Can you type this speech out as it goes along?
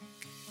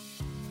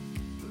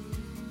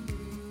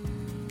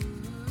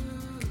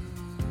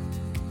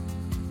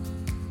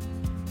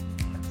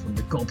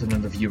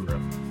continent of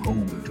Europe,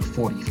 home to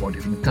 44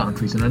 different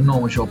countries and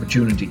enormous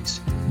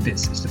opportunities.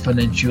 This is the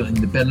Financial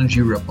Independence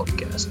Europe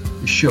podcast,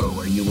 the show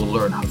where you will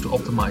learn how to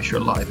optimize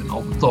your life and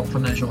all the top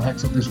financial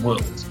hacks of this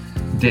world.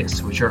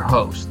 This with your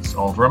hosts,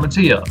 Oliver and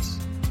Matthias.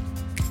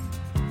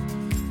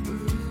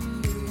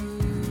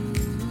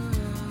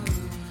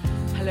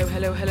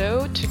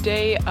 Hello.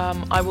 Today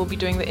I will be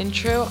doing the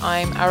intro.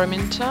 I'm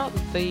Araminta,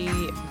 the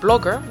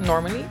blogger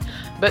normally,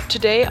 but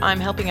today I'm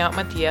helping out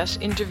Matthias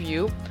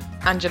interview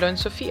Angelo and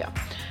Sofia.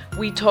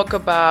 We talk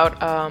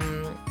about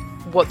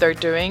what they're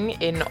doing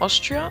in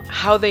Austria,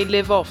 how they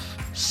live off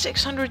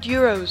 600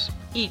 euros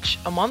each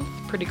a month,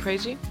 pretty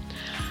crazy.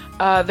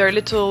 Their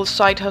little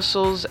side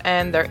hustles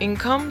and their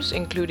incomes,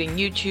 including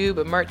YouTube,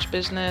 a merch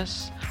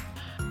business.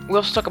 We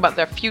also talk about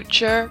their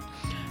future,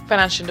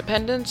 financial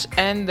independence,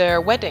 and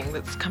their wedding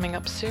that's coming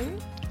up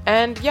soon.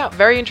 And yeah,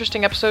 very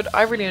interesting episode.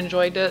 I really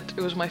enjoyed it.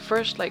 It was my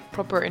first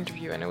proper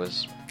interview and it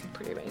was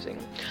pretty amazing.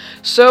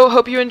 So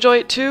hope you enjoy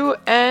it too,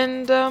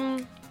 and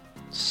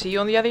see you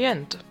on the other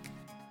end.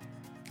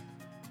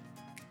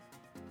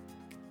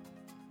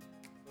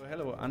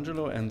 Hello,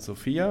 Angelo and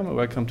Sofia.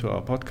 Welcome to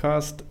our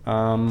podcast.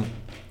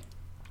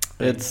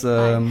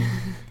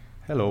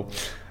 Hello.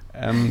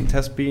 It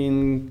has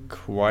been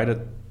quite a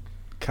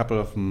couple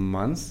of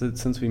months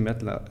since we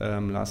met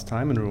last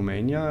time in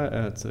Romania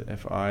at the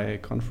FI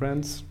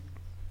conference.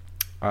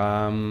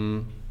 How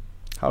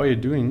are you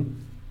doing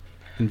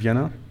in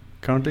Vienna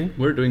currently?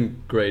 We're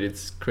doing great.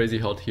 It's crazy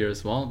hot here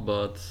as well,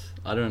 but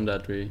other than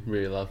that, we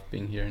really love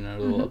being here in our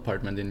little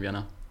apartment in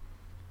Vienna.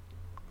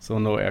 So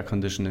no air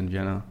condition in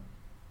Vienna?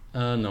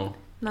 No.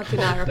 Not in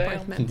our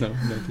apartment. No,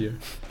 not here.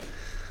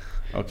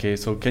 Okay,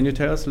 so can you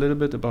tell us a little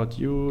bit about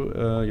you,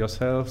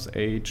 yourselves,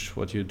 age,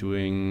 what you're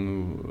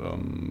doing,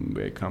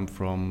 where you come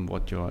from,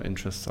 what your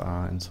interests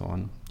are, and so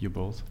on, you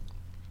both?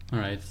 All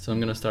right, so I'm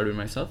going to start with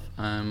myself.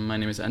 My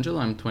name is Angelo,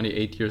 I'm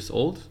 28 years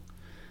old,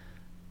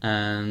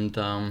 and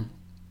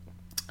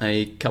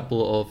a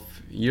couple of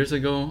years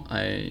ago,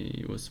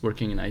 I was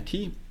working in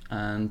IT,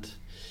 and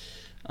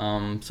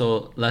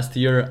so last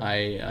year,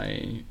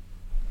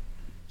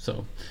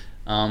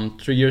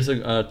 2 years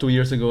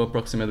ago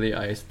approximately,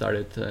 I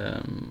started,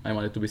 I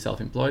wanted to be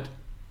self-employed,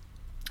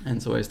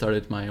 and so I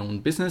started my own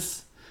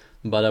business,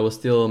 but I was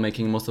still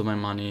making most of my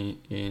money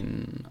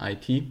in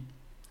IT,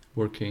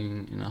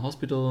 working in a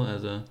hospital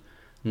as a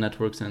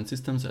networks and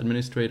systems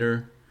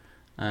administrator,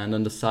 and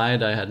on the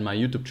side I had my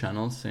YouTube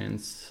channel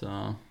since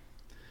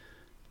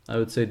I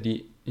would say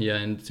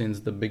since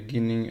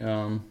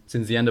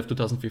the end of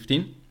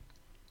 2015,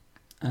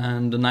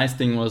 and the nice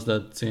thing was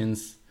that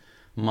since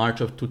March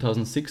of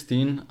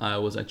 2016, I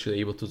was actually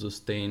able to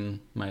sustain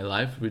my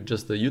life with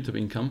just the YouTube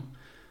income,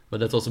 but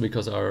that's also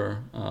because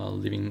our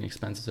living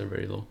expenses are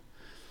very low.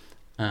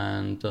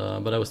 And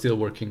but I was still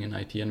working in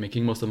IT and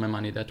making most of my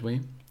money that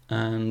way.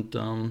 And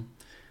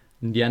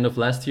in the end of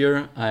last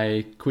year,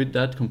 I quit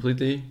that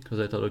completely because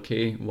I thought,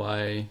 okay,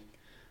 why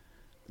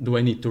do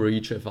I need to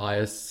reach FI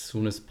as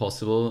soon as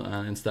possible?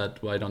 And instead,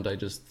 why don't I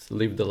just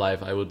live the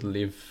life I would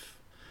live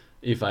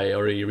if I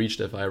already reached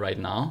FI right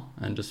now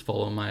and just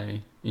follow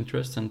my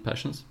interests and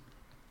passions.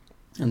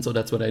 And so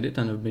that's what I did,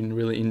 and I've been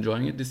really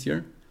enjoying it this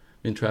year.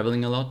 Been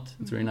traveling a lot.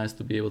 It's very nice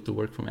to be able to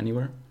work from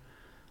anywhere.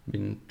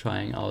 Been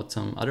trying out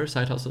some other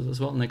side hustles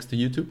as well next to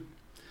YouTube.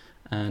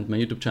 And my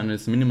YouTube channel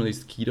is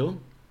Minimalist Keto.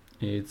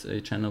 It's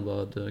a channel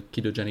about the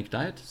ketogenic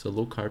diet, so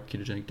low carb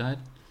ketogenic diet.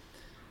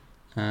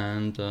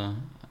 And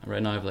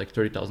right now I have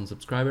 30,000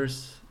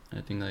 subscribers.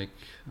 I think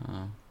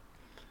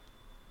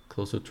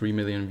close to 3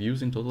 million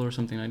views in total or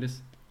something like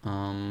this.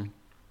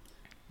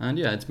 And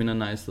yeah, it's been a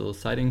nice little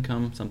side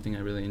income, something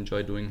I really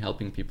enjoy doing,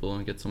 helping people,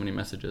 and get so many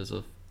messages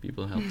of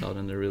people helped out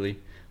and they're really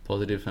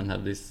positive and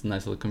have this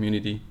nice little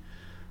community.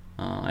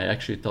 I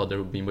actually thought there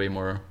would be way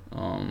more,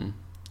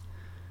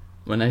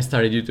 when I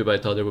started YouTube, I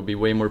thought there would be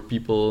way more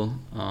people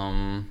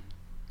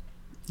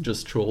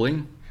just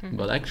trolling,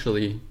 but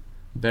actually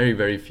very,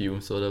 very few.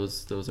 So that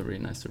was a really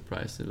nice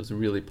surprise. It was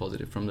really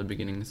positive from the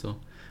beginning. So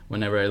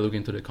whenever I look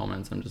into the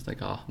comments, I'm just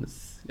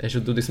I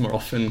should do this more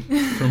often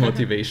for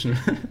motivation.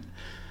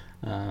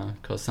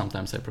 Because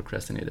sometimes I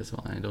procrastinate as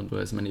well. I don't do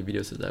as many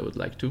videos as I would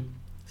like to,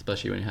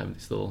 especially when you have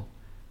this little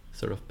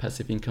sort of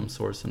passive income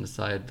source on the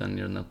side, then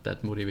you're not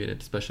that motivated,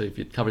 especially if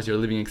it covers your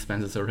living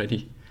expenses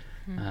already.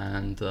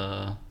 And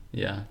I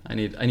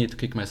need to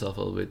kick myself a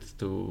little bit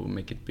to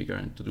make it bigger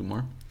and to do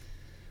more.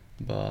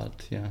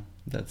 But yeah,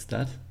 that's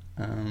that.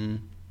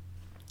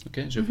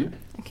 Okay, Sofia.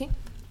 Okay.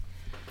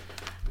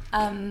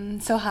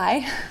 So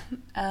hi,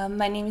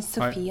 my name is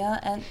Sofia,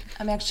 and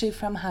I'm actually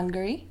from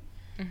Hungary.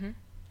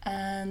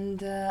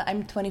 And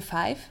I'm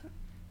 25,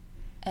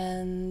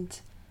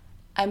 and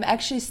I'm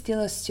actually still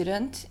a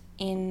student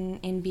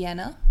in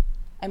Vienna.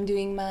 I'm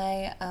doing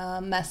my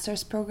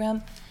master's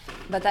program,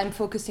 but I'm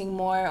focusing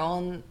more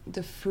on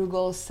the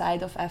frugal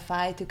side of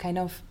FI to kind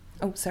of,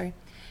 so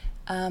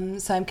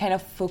I'm kind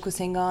of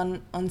focusing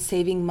on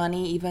saving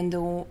money, even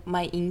though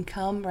my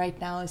income right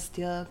now is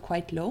still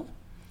quite low.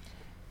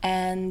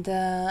 And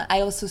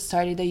I also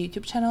started a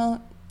YouTube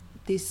channel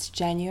this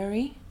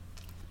January.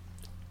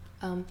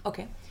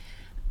 Okay.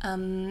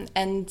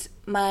 And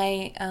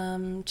my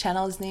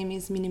channel's name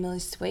is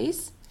Minimalist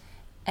Ways,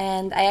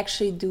 and I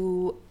actually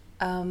do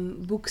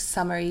book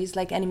summaries,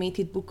 like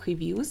animated book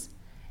reviews.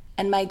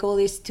 And my goal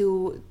is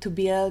to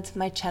build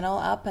my channel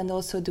up and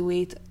also do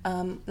it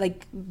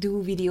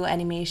do video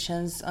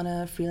animations on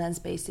a freelance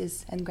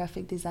basis and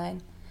graphic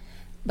design.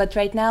 But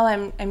right now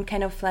I'm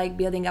kind of like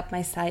building up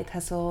my side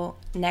hustle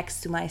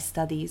next to my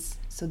studies.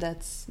 So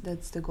that's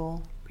the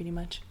goal pretty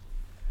much.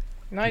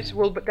 Nice.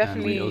 Well, but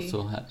definitely. And we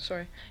also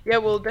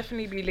we'll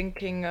definitely be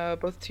linking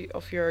both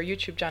of your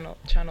YouTube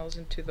channels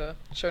into the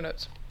show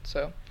notes,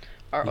 so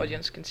our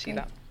audience can see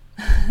that.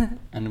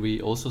 And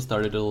we also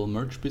started a little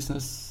merch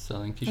business,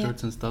 selling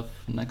T-shirts and stuff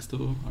next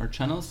to our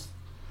channels.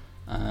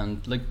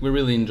 And like we're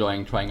really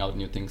enjoying trying out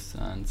new things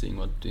and seeing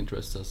what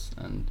interests us.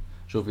 And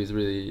Zsófi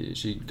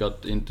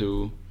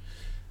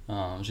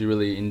she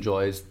really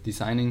enjoys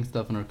designing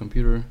stuff on her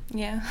computer.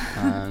 Yeah.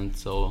 And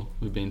so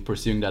we've been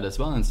pursuing that as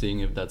well and seeing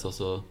if that's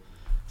also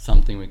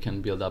something we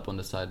can build up on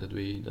the side that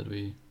we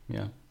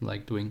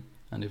like doing,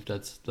 and if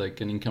that's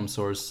like an income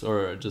source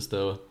or just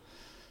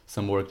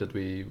some work that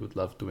we would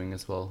love doing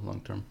as well long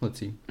term. Let's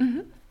see.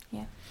 Mm-hmm.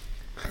 Yeah.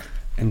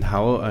 And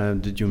how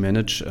did you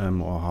manage,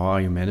 or how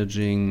are you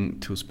managing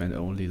to spend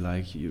only,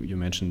 like you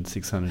mentioned,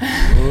 600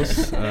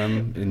 euros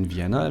in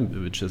Vienna,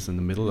 which is in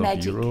the middle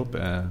of Europe,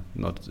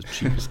 not the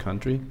cheapest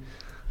country?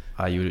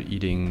 Are you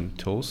eating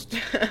toast?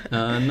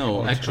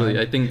 No, actually,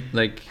 I think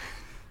like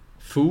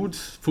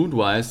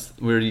food-wise,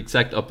 we're the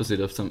exact opposite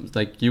of some.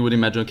 Like you would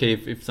imagine, okay,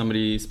 if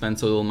somebody spends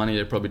so little money,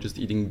 they're probably just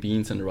eating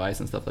beans and rice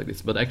and stuff like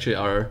this. But actually,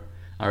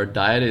 our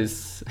diet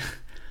is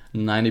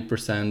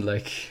 90%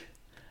 like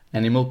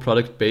animal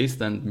product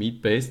based and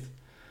meat based.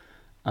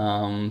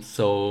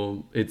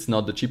 So it's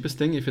not the cheapest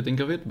thing if you think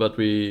of it, but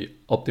we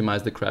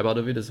optimize the crap out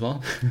of it as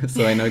well.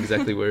 So I know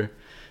exactly where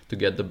to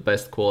get the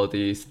best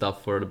quality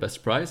stuff for the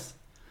best price,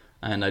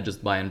 and I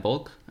just buy in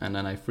bulk, and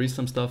then I freeze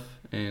some stuff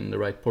in the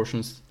right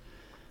portions.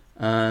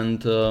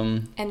 And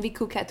we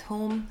cook at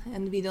home,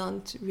 and we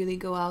don't really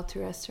go out to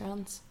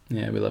restaurants.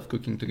 Yeah, we love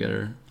cooking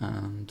together,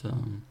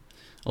 and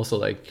also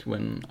like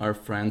when our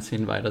friends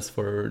invite us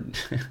for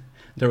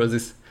there was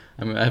this,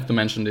 I mean, I have to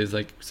mention this,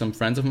 like some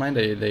friends of mine,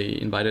 they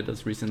invited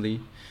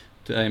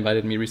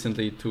me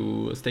recently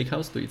to a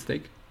steakhouse to eat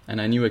steak, and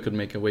I knew I could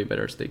make a way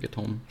better steak at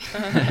home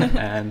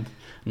and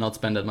not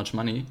spend that much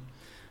money.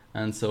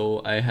 And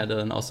so I had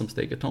an awesome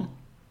steak at home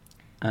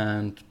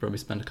and probably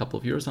spent a couple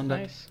of euros on that.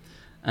 Nice.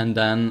 And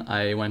then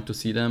I went to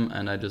see them,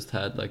 and I just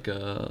had like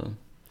a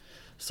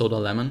soda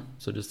lemon,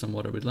 so just some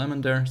water with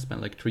lemon there,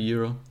 spent like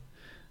 €3.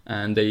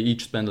 And they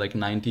each spend like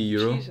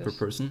 €90 per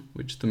person,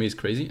 which to me is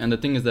crazy. And the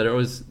thing is that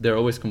they're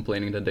always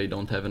complaining that they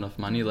don't have enough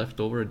money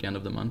left over at the end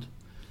of the month,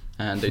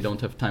 and they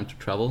don't have time to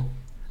travel.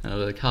 And I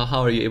was like,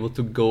 how are you able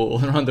to go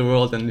all around the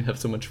world and have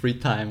so much free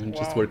time and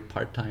just work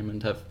part-time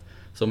and have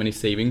so many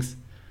savings?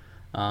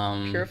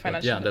 Pure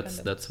financial independence.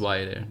 That's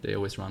why they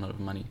always run out of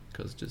money,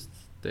 because just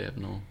they have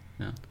no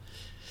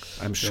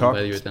I'm shocked.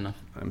 Value it enough.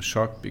 I'm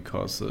shocked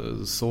because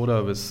the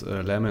soda with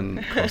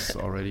lemon costs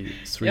already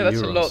 €3. Yeah,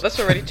 that's a lot. That's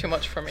already too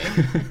much for me.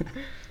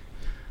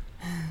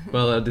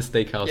 Well, at this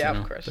steakhouse,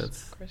 of course,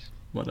 that's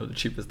one of the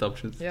cheapest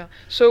options. Yeah.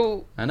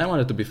 So. And I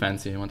wanted to be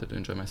fancy. I wanted to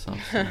enjoy myself.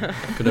 So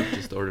I could have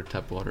just ordered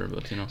tap water,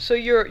 but So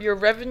your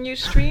revenue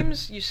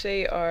streams, you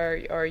say,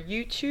 are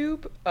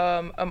YouTube,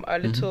 a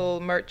little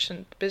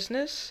merchant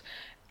business,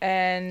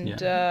 and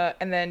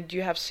then do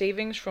you have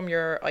savings from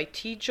your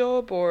IT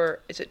job,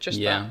 or is it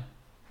just that?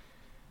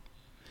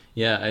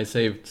 Yeah, I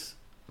saved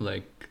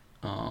like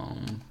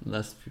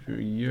last few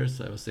years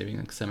I was saving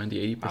like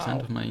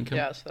 70-80% of my income.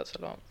 Yeah, so that's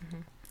a lot.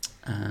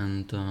 Mm-hmm.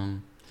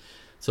 And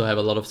so I have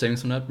a lot of savings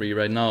from that. We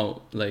right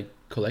now, like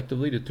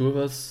collectively, the two of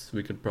us,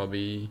 we could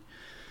probably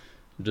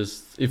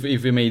just if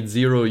we made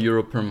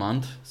 €0 per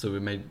month, so we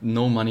made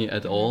no money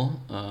at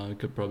all, we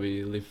could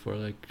probably live for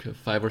like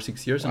 5 or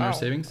 6 years on our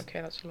savings.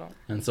 Okay, that's a lot.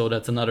 And so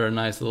that's another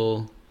nice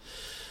little.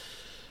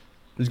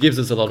 It gives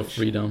us a lot of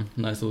freedom,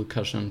 nice little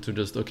cushion to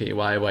just, okay,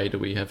 why do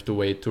we have to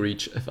wait to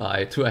reach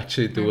FI to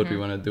actually do what we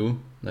want to do,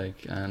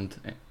 like, and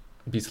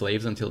be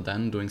slaves until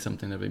then, doing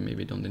something that we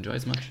maybe don't enjoy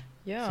as much.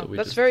 Yeah, so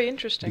that's very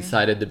interesting.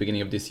 Decided at the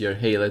beginning of this year,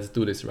 hey, let's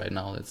do this right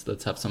now.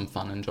 Let's have some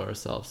fun, enjoy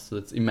ourselves. So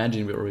let's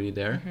imagine we're already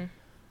there.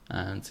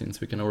 And since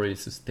we can already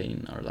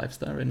sustain our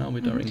lifestyle right now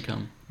with our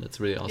income, that's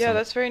really awesome. Yeah,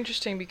 that's very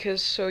interesting,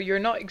 because so you're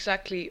not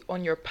exactly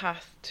on your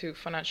path to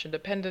financial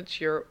independence.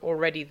 You're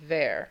already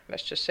there,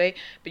 let's just say,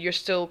 but you're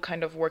still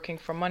kind of working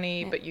for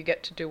money, but you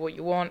get to do what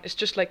you want. It's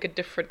just like a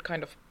different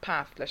kind of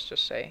path, let's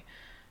just say.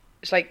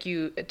 It's like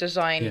you're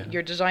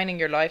designing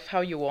your life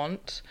how you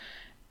want,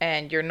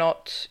 and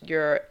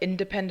you're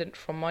independent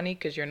from money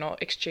because you're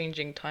not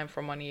exchanging time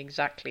for money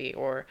exactly,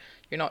 or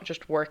you're not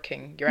just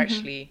working, you're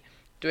actually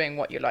doing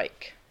what you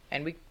like.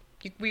 And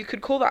we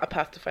could call that a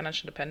path to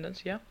financial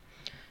independence, yeah.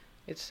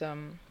 It's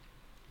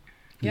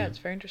it's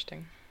very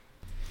interesting.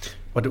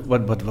 What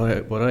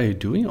are you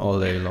doing all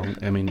day long?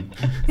 I mean,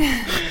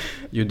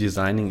 you're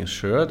designing a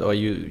shirt, or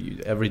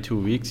you every 2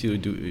 weeks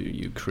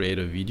you create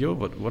a video.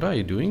 What are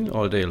you doing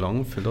all day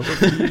long?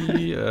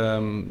 Philosophy,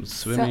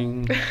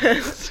 swimming.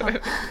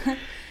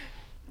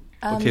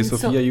 Okay,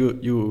 Sophia,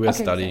 you were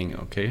studying.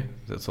 Okay,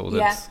 that's.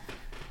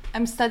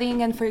 I'm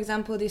studying, and for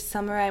example, this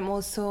summer I'm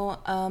also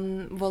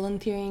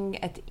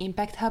volunteering at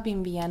Impact Hub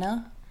in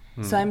Vienna.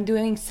 So I'm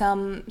doing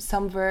some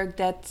work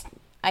that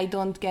I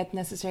don't get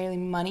necessarily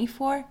money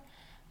for,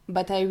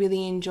 but I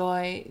really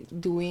enjoy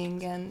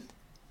doing. And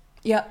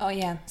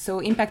so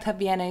Impact Hub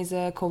Vienna is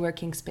a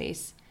co-working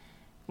space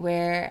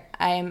where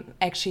I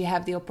actually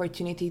have the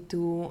opportunity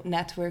to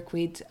network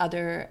with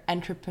other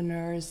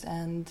entrepreneurs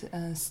and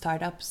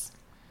startups.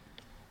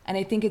 And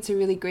I think it's a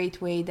really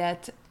great way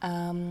that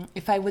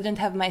if I wouldn't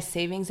have my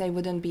savings, I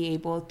wouldn't be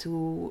able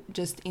to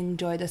just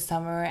enjoy the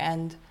summer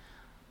and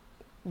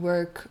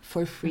work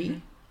for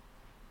free.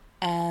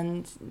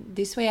 And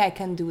this way I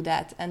can do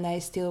that, and I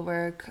still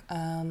work.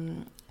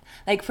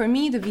 Like for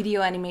me, the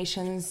video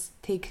animations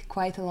take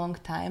quite a long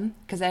time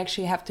because I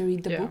actually have to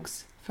read the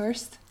books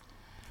first.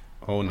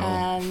 Oh no.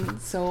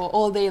 And so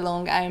all day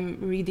long I'm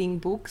reading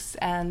books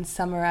and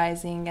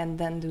summarizing and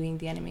then doing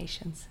the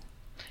animations.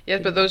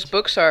 Yes, but those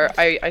books are,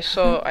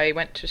 I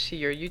went to see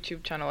your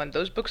YouTube channel, and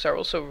those books are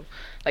also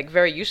like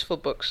very useful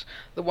books.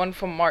 The one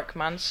from Mark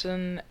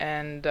Manson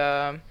and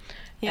those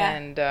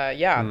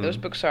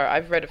books are,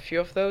 I've read a few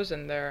of those,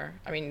 and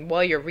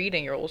while you're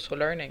reading, you're also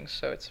learning.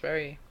 So it's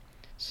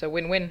a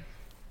win-win.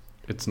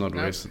 It's not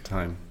wasted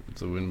time.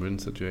 It's a win-win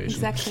situation.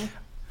 Exactly.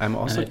 I'm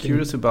also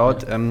curious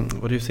about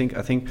what do you think?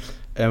 I think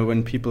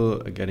when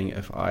people are getting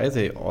FI,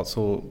 they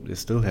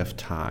still have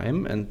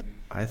time, and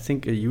I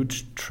think a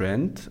huge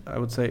trend, I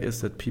would say,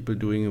 is that people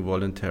doing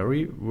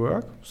voluntary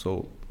work,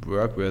 so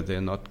work where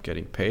they're not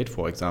getting paid.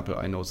 For example,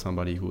 I know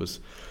somebody who is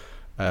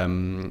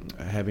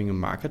having a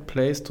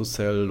marketplace to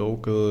sell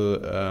local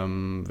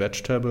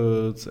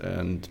vegetables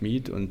and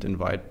meat and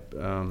invite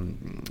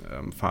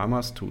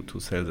farmers to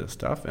sell their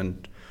stuff,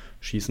 and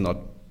she's not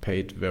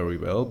paid very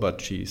well,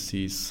 but she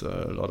sees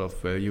a lot of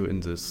value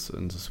in this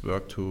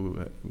work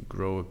to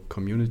grow a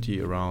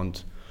community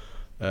around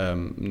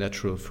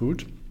natural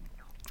food.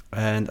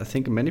 And I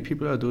think many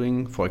people are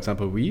doing, for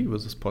example, we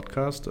with this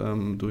podcast,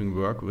 doing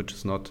work which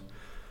is not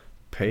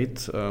paid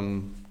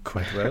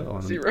quite well,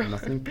 or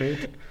nothing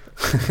paid.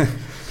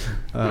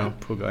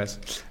 Poor guys.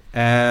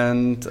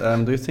 And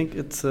do you think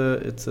it's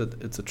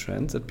a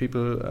trend that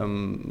people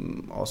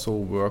also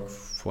work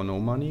for no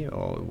money,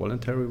 or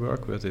voluntary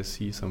work where they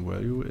see some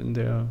value in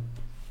their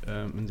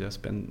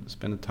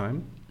spend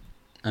time?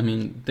 I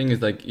mean, thing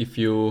is, like, if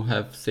you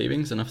have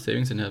enough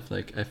savings, and have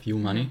like a few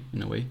money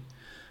in a way,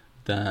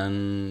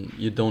 then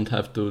you don't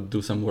have to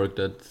do some work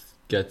that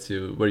gets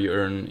you where you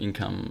earn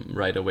income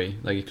right away.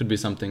 Like, it could be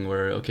something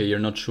where, okay, you're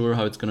not sure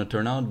how it's going to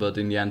turn out, but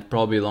in the end,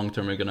 probably long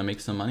term, you're going to make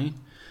some money.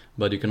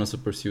 But you can also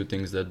pursue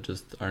things that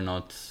just are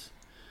not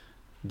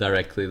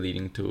directly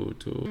leading to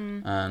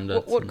and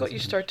what got you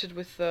started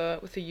with the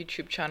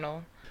YouTube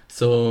channel?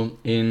 So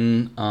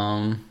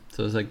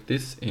so it's like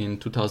this. In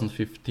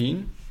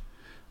 2015,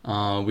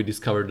 we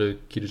discovered the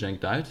ketogenic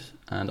diet,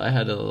 and I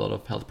had a lot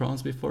of health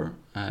problems before.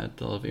 I had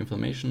a lot of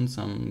inflammation,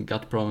 some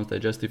gut problems,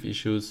 digestive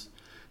issues,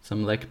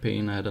 some leg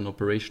pain. I had an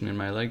operation in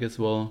my leg as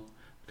well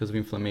because of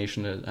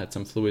inflammation. I had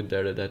some fluid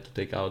there that I had to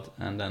take out,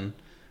 and then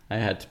I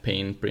had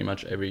pain pretty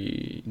much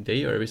every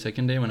day or every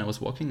second day when I was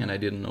walking, and I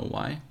didn't know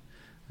why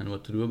and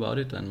what to do about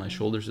it, and my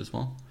shoulders as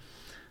well.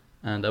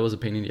 And that was a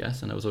pain in the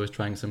ass, and I was always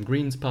trying some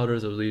greens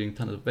powders. I was eating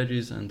tons of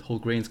veggies and whole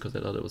grains because I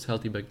thought it was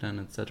healthy back then,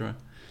 etc.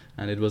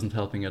 And it wasn't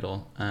helping at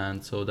all.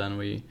 And so then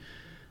we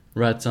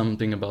read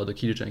something about the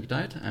ketogenic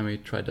diet, and we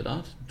tried it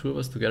out, two of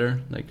us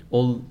together. Like,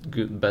 all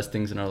best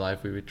things in our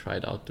life we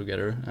tried out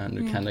together, and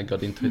we kind of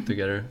got into it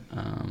together.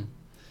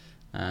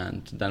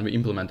 And then we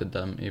implemented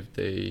them if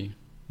they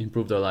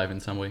improved our life in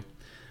some way.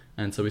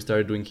 And so we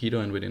started doing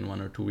keto, and within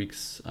 1 or 2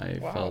 weeks I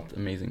felt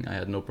amazing. I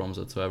had no problems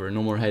whatsoever,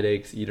 no more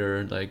headaches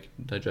either. Like,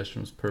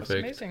 digestion was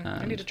perfect. That's amazing.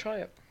 I need to try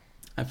it.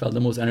 I felt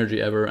the most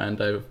energy ever, and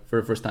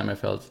for the first time I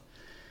felt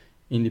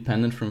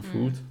independent from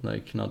food,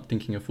 like not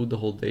thinking of food the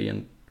whole day,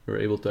 and were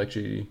able to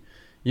actually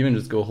even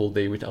just go a whole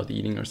day without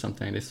eating or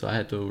something like this. So I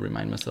had to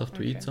remind myself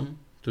to eat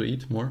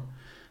more,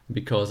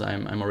 because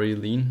I'm already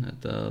lean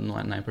at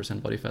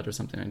 9% body fat or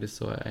something like this.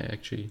 So I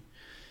actually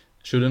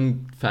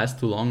shouldn't fast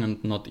too long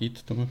and not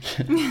eat too much.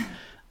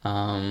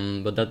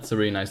 But that's a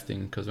really nice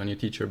thing, because when you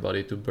teach your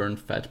body to burn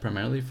fat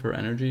primarily for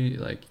energy,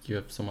 like, you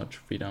have so much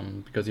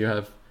freedom, because you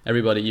have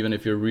everybody, even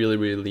if you're really,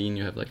 really lean,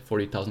 you have like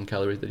 40,000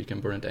 calories that you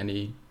can burn at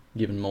any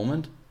given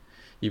moment,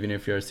 even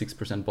if you're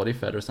 6% body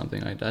fat or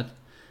something like that.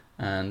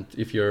 And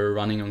if you're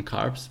running on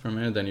carbs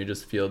primarily, then you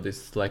just feel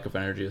this lack of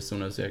energy as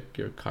soon as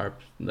your carbs,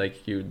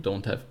 like, you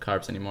don't have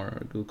carbs anymore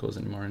or glucose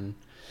anymore. And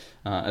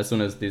as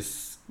soon as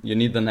you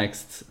need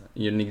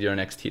your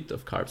next hit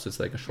of carbs. So it's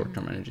like a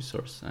short-term energy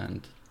source,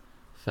 and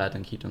fat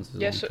and ketones is a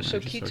long-term so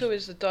energy keto source.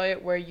 is the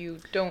diet where you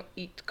don't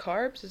eat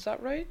carbs, is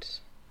that right?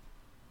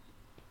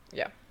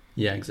 Yeah.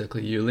 Yeah,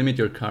 exactly. You limit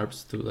your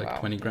carbs to like Wow.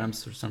 20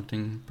 grams or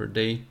something per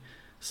day,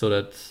 so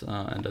that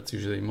and that's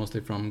usually mostly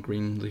from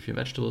green leafy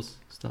vegetables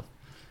stuff.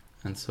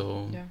 And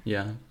so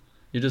yeah,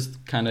 you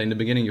just kind of in the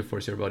beginning you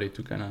force your body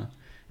to kind of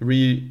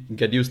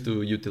get used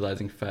to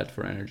utilizing fat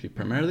for energy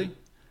primarily.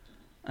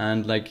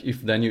 And like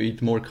if then you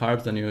eat more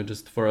carbs, then you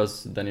just feel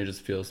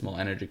a small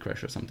energy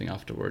crash or something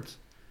afterwards,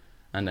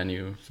 and then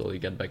you slowly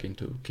get back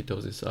into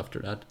ketosis after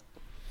that.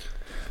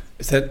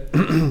 Is that,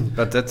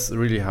 but that's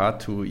really hard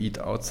to eat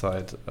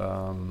outside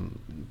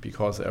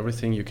because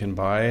everything you can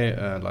buy,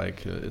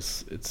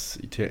 it's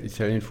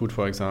Italian food,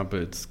 for example,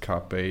 it's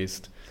carb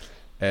based,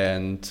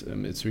 and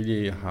it's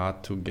really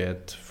hard to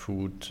get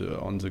food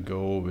on the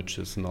go, which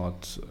is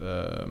not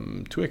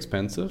too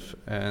expensive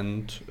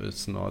and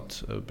it's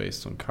not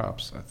based on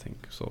carbs, I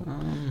think. So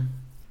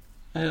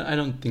I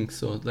don't think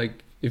so.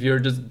 Like if you're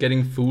just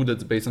getting food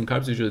that's based on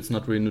carbs, usually it's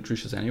not really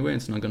nutritious anyway.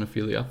 It's not going to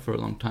fill you up for a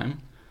long time.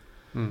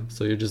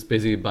 So you're just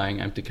basically buying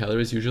empty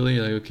calories usually.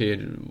 Like, okay,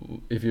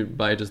 if you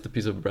buy just a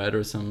piece of bread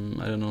or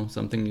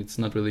something, it's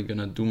not really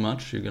gonna do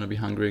much. You're gonna be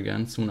hungry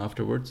again soon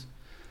afterwards.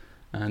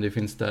 And if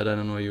instead,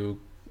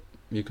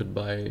 you could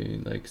buy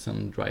like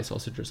some dry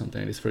sausage or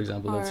something like this, for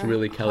example, that's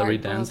really calorie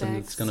dense and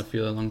it's gonna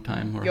feel a long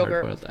time, or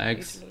hard-boiled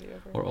eggs,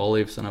 or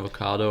olives and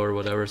avocado or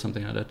whatever,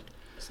 something like that.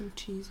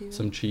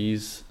 Some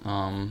cheese.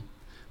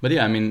 But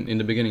yeah, I mean, in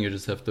the beginning you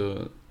just have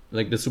to.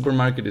 Like the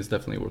supermarket is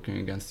definitely working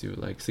against you.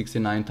 Like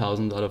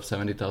 69,000 out of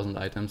 70,000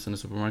 items in the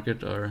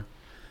supermarket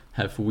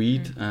have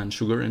wheat and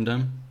sugar in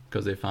them,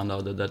 because they found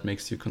out that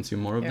makes you consume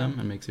more of them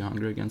and makes you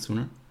hungry again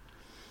sooner.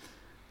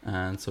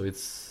 And so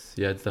it's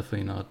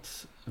definitely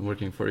not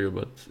working for you.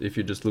 But if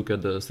you just look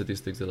at the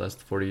statistics the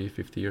last 40,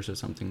 50 years or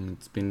something,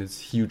 it's been this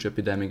huge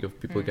epidemic of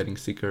people getting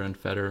sicker and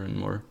fatter and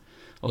more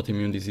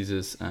autoimmune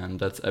diseases. And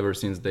that's ever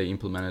since they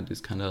implemented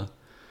this kind of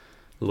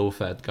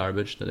low-fat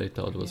garbage that they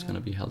thought was going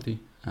to be healthy.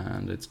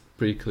 And it's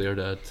pretty clear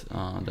that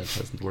that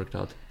hasn't worked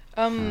out.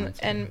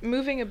 And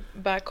moving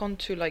back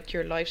onto like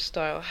your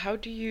lifestyle, how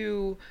do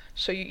you?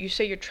 So you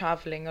say you're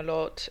traveling a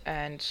lot,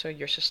 and so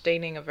you're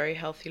sustaining a very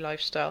healthy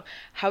lifestyle.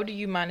 How do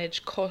you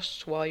manage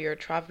costs while you're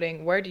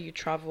traveling? Where do you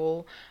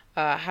travel?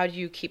 How do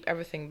you keep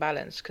everything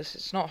balanced? Because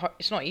it's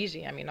not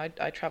easy. I mean,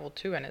 I travel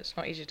too, and it's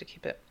not easy to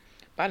keep it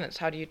balanced.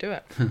 How do you do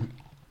it?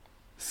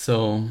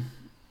 So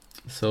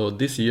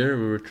this year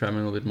we were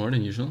traveling a little bit more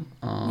than usual,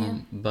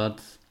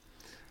 but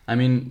I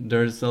mean,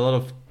 there's a lot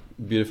of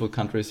beautiful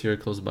countries here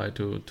close by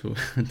to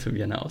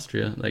Vienna,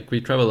 Austria. Like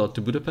we travel a lot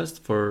to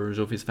Budapest for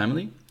Zsófi's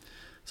family,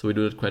 so we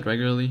do it quite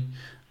regularly.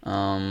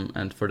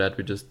 And for that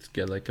we just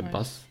get like a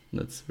bus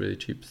that's really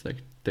cheap. It's like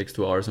takes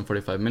 2 hours and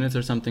 45 minutes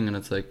or something, and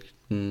it's like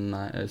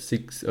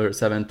 6 or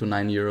 7 to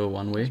 9 euro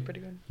one way. That's pretty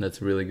good.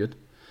 That's really good.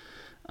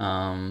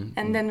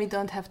 And then we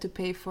don't have to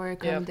pay for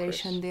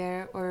accommodation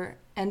there. Or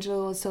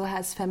Angelo also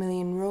has family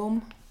in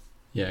Rome.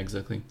 Yeah,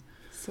 exactly.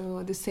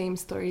 So the same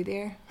story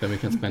there. Then we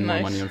can spend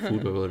more money on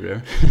food while we're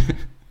there.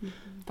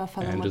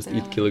 Buffalo and mozzarella.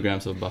 Just eat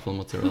kilograms of buffalo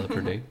mozzarella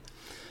per day.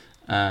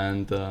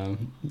 And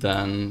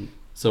then,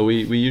 so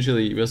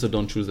we also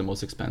don't choose the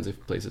most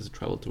expensive places to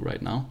travel to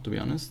right now, to be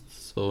honest.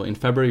 So in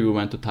February we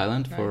went to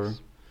Thailand for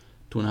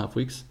 2.5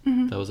 weeks.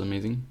 That was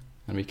amazing.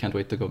 And we can't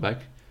wait to go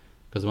back.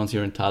 Because once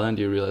you're in Thailand,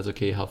 you realize,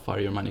 okay, how far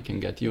your money can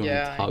get you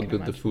and how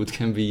good the food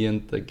can be.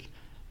 And like,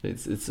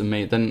 it's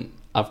amazing. Then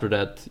after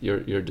that,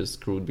 you're just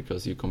screwed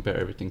because you compare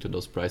everything to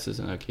those prices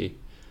and okay,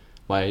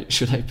 why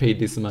should I pay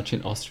this much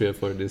in Austria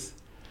for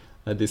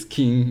this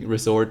king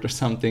resort or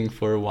something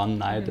for one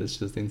night? That's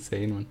just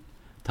insane. When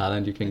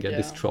Thailand, you can get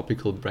this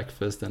tropical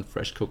breakfast and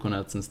fresh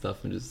coconuts and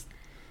stuff, and just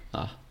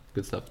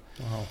good stuff.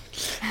 Wow.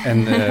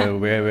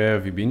 And where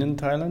have you been in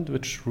Thailand?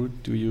 Which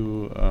route do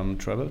you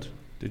traveled?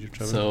 Did you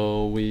travel?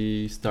 So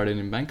we started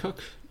in Bangkok,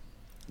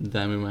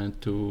 then we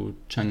went to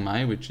Chiang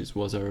Mai, which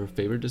was our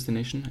favorite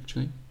destination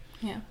actually.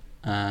 Yeah.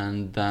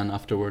 And then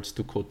afterwards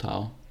to Koh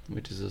Tao,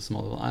 which is a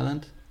small little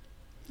island.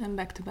 And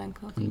back to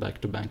Bangkok.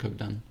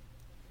 Then.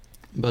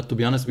 But to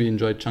be honest, we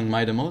enjoyed Chiang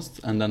Mai the most,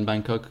 and then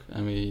Bangkok,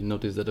 and we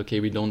noticed that, okay,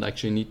 we don't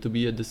actually need to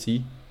be at the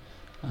sea.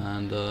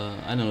 And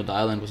I don't know, the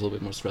island was a little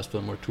bit more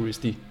stressful, more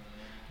touristy.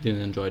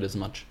 Didn't enjoy it as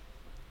much.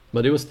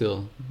 But it was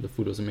still, the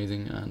food was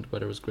amazing and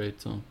weather was great.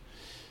 So,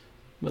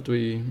 but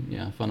we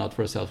found out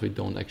for ourselves we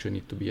don't actually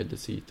need to be at the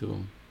sea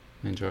to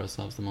enjoy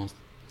ourselves the most.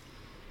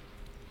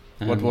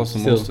 What was the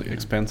most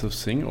expensive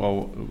thing,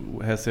 or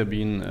has there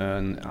been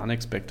an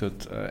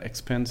unexpected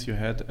expense you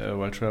had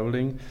while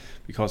traveling?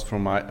 Because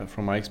from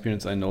my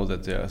experience, I know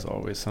that there is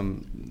always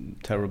some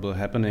terrible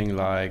happening,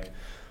 like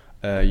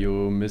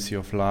you miss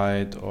your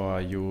flight, or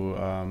you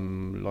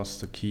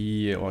lost the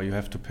key, or you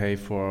have to pay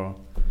for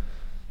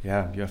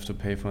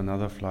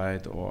another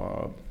flight,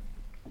 or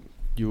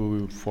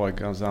you, for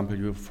example,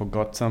 you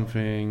forgot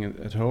something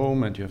at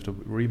home and you have to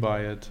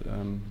rebuy it.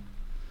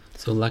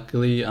 So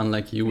luckily,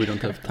 unlike you, we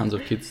don't have tons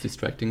of kids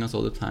distracting us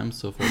all the time,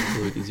 so for us it's a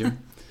little bit easier.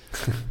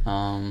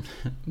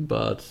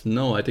 But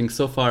no, I think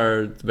so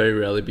far it's very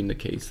rarely been the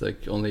case.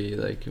 Like only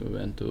like we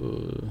went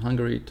to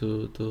Hungary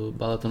to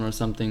Balaton or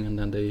something, and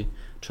then they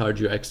charge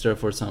you extra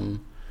for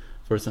some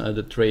course,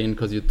 the train,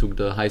 because you took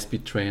the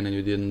high-speed train and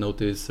you didn't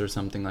notice or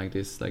something like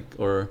this, like,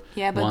 or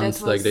Yeah, but once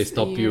that like was they a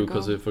stop year you ago.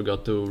 because you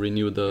forgot to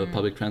renew the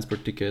public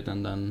transport ticket,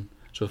 and then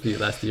Sophie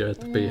last year had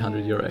to pay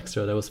 €100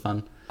 extra. That was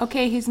fun.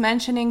 Okay, he's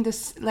mentioning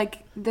this, like,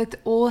 that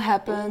all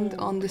happened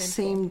on the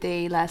painful. same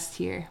day last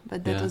year,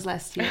 but that Yeah. was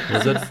last year.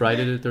 Was that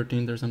Friday the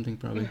 13th or something,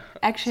 probably?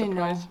 Actually,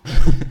 Surprise.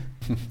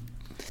 no.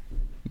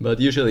 But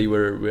usually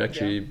we're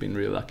actually been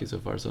really lucky so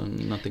far, so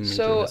nothing major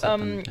So, has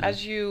happened. Yeah.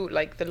 as you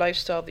like the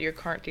lifestyle that you're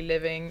currently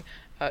living,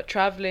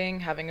 traveling,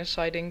 having a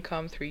side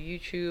income through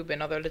YouTube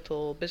and other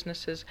little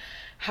businesses,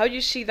 how do you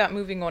see that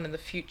moving on in the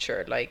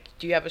future? Like,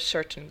 do you have a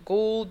certain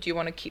goal? Do you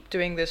want to keep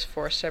doing this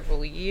for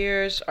several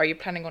years? Are you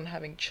planning on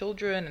having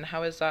children? And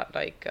how is that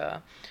like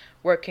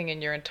working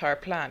in your entire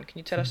plan? Can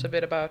you tell us a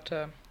bit about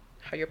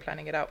how you're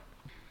planning it out?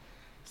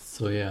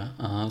 So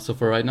yeah, so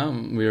for right now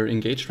we're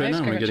engaged right Nice,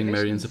 now. We're getting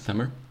married in congratulations.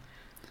 September.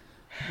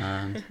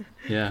 And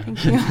yeah,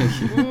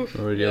 Oof,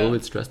 already a yeah. little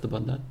bit stressed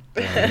about that.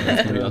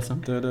 That's gonna be awesome.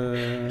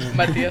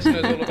 Matthias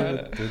knows all about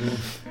it.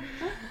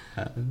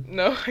 Uh,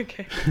 No,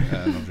 okay.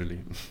 Not really.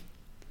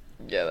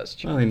 Yeah, that's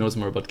true. well, he knows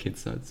more about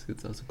kids, so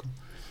it's also cool.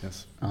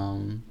 Yes.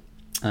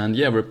 And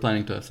yeah, we're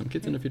planning to have some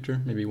kids in the future,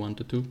 maybe 1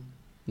 to 2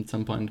 at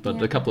some point, but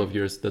Yeah. a couple of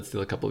years, that's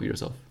still a couple of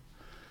years off.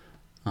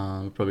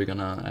 We're probably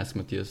gonna ask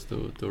Matthias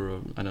to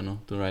I don't know,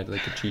 to write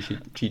like a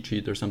cheat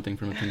sheet or something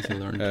from the things he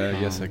learned.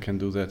 Yes, I can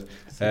do that.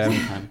 Some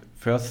time.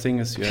 First thing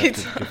is you have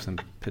to give them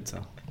pizza.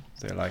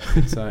 They like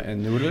pizza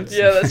and noodles.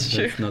 Yeah, that's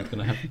true. That's not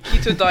gonna happen.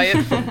 Keto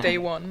diet from day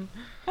one.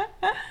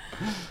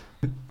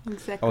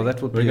 Exactly. Oh,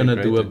 that would We're be gonna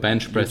great do a YouTube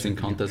bench pressing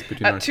video. contest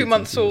between At our 2 kids and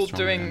months see who's old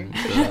stronger doing-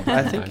 than the I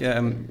other think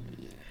guy.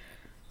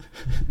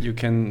 you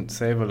can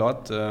save a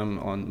lot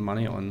on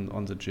money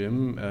on the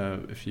gym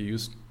if you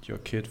use your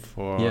kid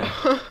for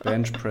Yeah.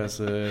 bench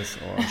presses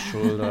or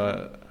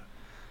shoulder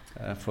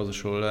for the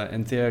shoulder,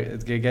 and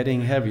they're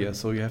getting heavier.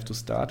 So you have to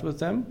start with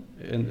them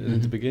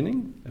in the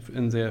beginning,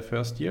 in their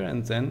first year,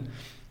 and then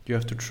you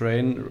have to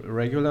train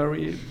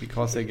regularly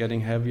because they're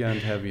getting heavier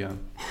and heavier.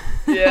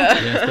 Yeah.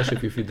 Yeah, especially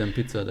if you feed them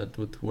pizza, that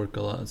would work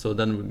a lot. So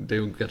then they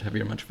would get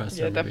heavier much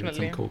faster. Yeah, maybe with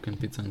definitely. some Coke and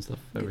pizza and stuff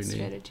Good every day.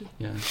 strategy.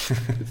 Yeah,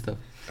 good stuff.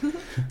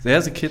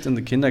 There's a kid in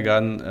the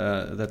kindergarten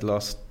that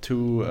lost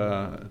two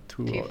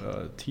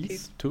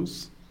Teeth.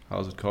 tooth.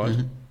 How's it called?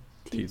 Mhm.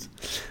 Teeth.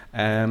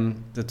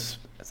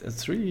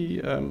 It's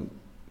really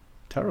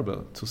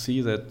terrible to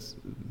see that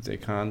they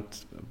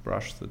can't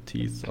brush the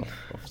teeth of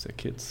their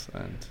kids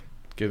and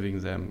giving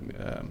them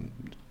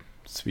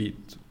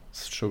sweet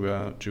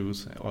sugar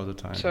juice all the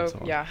time. So and so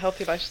on. yeah,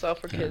 healthy lifestyle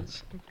for Yeah.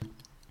 kids.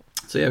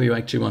 So yeah, we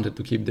actually wanted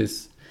to keep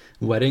this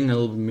wedding a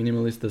little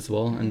minimalist as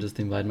well and just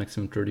invite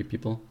maximum 30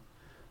 people.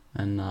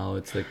 And now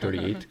it's like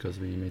 38 because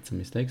we made some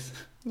mistakes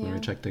when we Yeah.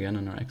 checked again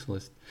on our Excel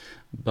list.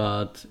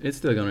 But it's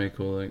still gonna be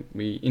cool. Like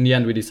in the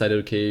end, we decided,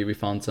 okay, we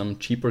found some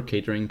cheaper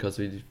catering because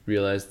we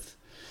realized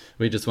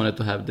we just wanted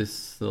to have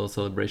this little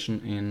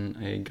celebration in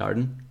a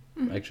garden.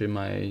 Actually,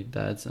 my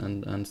dad's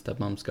and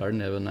stepmom's garden,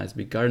 they have a nice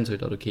big garden. So we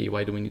thought, okay,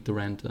 why do we need to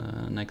rent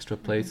an extra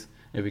place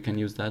if we can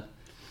use that?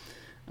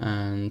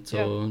 And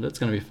so that's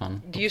gonna be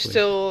fun. Do you hopefully.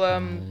 still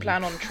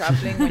plan on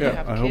traveling when you Yeah,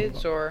 have I hope-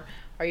 kids, or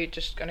are you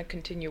just going to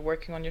continue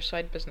working on your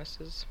side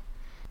businesses?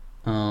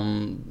 I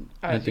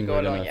As you think go we're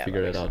along, gonna yeah,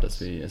 figure that it makes out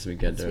sense. as we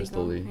get As there we go,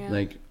 slowly. yeah.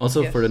 Like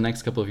also for Yes. the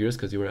next couple of years,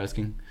 because you were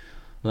asking,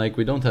 like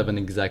we don't have an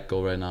exact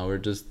goal right now. We're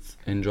just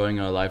enjoying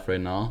our life right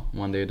now,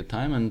 one day at a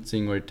time, and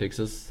seeing where it takes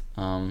us.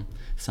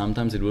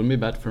 Sometimes it wouldn't be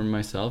bad for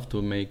myself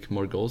to make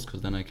more goals,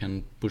 because then I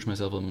can push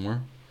myself a little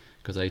more.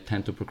 Because I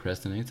tend to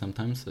procrastinate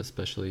sometimes,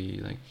 especially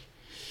like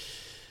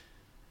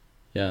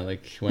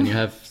when you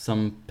have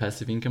some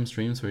passive income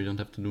streams where you don't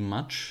have to do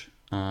much.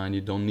 And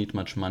you don't need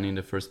much money in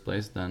the first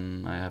place,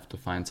 then I have to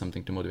find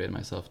something to motivate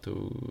myself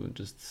to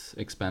just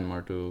expand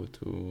more,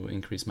 to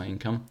increase my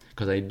income.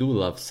 Because I do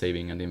love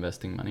saving and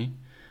investing money.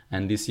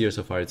 And this year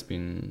so far it's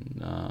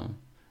been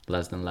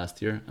less than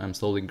last year. I'm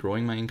slowly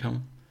growing my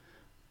income,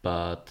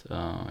 but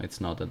it's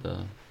not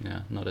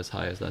not as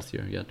high as last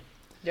year yet.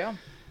 Yeah.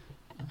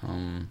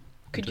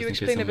 Could just you in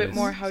case explain a bit somebody's-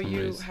 more how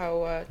somebody's how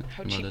about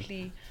it.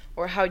 cheaply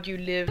or how you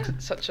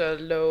lived such a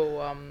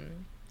low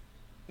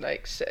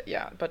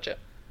budget?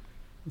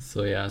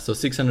 So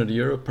 600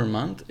 euro per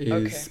month is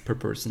Okay. per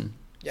person.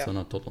 Yeah. So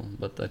not total,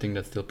 but I think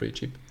that's still pretty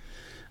cheap.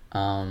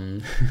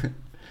 And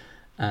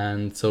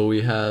so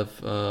we have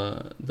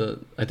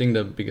I think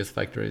the biggest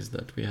factor is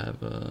that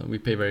we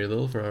pay very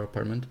little for our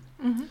apartment,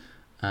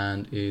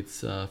 and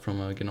it's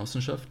from a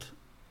Genossenschaft.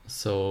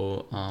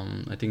 So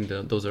I think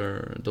those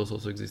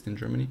also exist in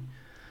Germany,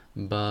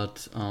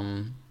 but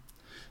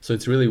so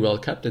it's really well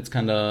kept. It's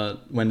kind of,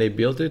 when they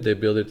built it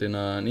in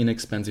an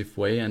inexpensive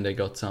way, and they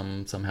got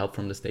some help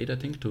from the state, I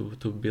think,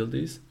 to build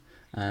these.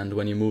 And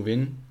when you move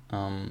in,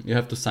 you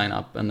have to sign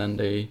up, and then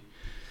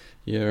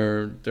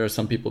there are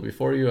some people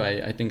before you.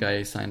 I think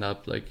I signed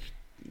up like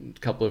a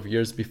couple of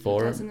years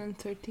before,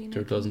 2013.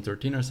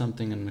 2013 or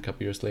something, and a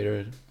couple years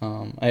later,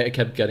 I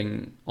kept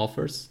getting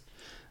offers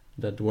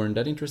that weren't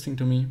that interesting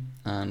to me,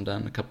 and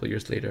then a couple of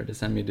years later, they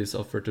sent me this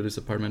offer to this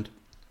apartment.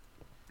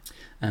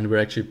 And we're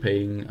actually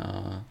paying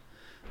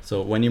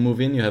So when you move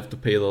in, you have to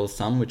pay a little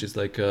sum, which is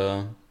like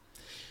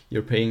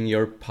you're paying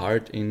your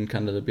part in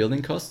kind of the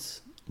building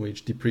costs,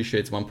 which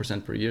depreciates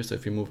 1% per year. So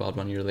if you move out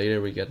 1 year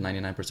later, we get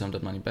 99% of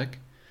that money back.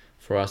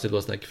 For us, it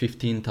was like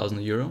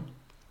 15,000 euro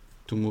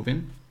to move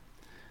in.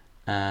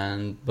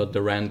 But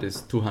the rent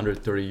is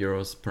 230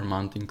 euros per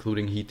month,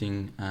 including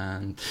heating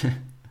and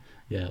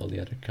all the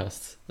other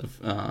costs of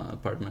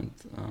apartment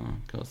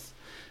costs.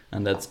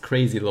 And that's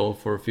crazy low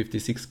for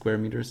 56 square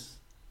meters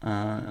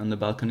on the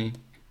balcony.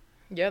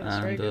 Yeah, that's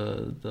very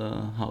good.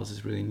 The house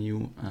is really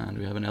new, and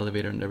we have an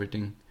elevator and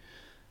everything.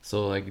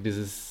 So like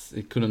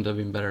it couldn't have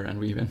been better, and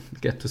we even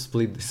get to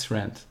split this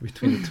rent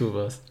between the two of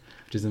us,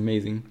 which is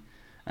amazing.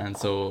 And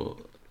so,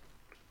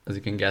 as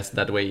you can guess,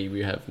 that way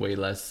we have way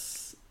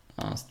less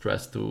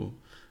stress to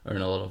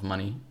earn a lot of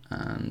money,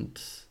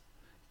 and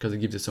because it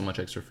gives you so much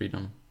extra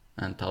freedom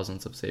and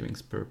thousands of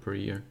savings per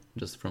year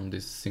just from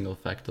this single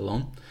fact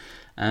alone.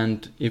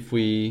 And if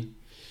we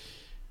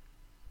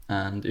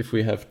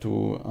have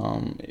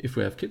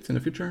kids in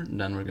the future,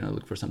 then we're gonna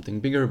look for something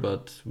bigger.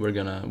 But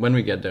when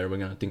we get there, we're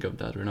gonna think of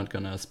that. We're not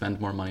gonna spend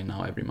more money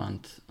now every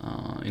month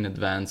in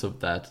advance of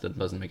that. That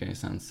doesn't make any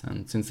sense.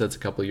 And since that's a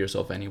couple of years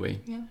off anyway,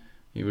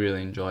 we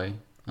really enjoy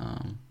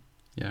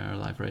our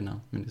life right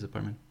now in this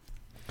apartment.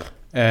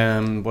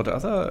 And what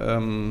other?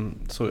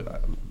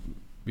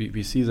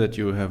 We see that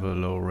you have a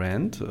low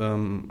rent.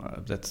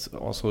 That's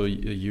also a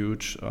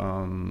huge.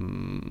 How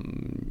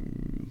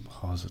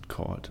is it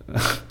called?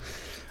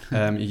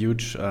 A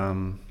huge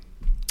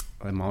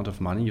amount of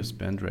money you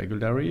spend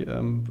regularly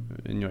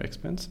in your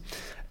expense.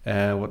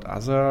 What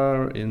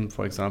other,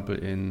 for example,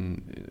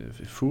 in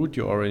food,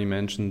 you already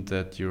mentioned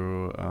that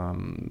you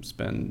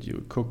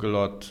cook a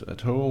lot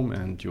at home,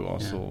 and you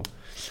also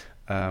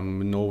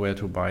know where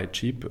to buy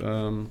cheap.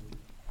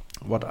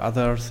 What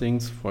other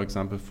things, for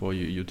example, for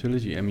your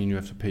utility? I mean, you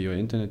have to pay your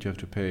internet, you have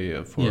to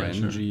pay for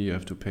energy, sure. You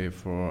have to pay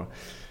for...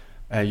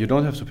 you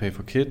don't have to pay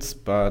for kids,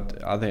 but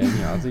are there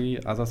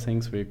any other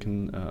things where you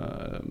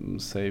can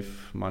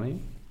save money?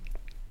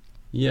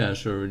 Yeah,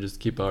 sure. We just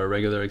keep our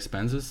regular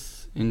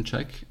expenses in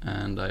check,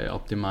 and I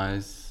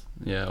optimize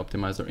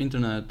our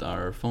internet,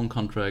 our phone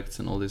contracts,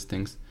 and all these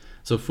things.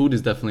 So food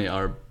is definitely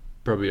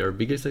probably our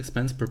biggest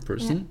expense per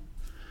person.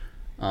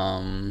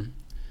 Yeah.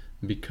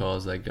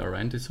 Because like our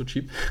rent is so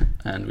cheap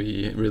and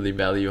we really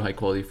value high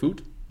quality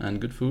food and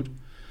good food.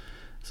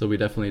 So we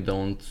definitely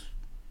don't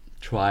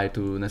try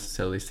to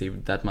necessarily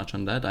save that much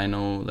on that. I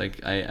know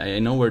I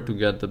know where to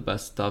get the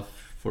best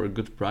stuff for a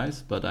good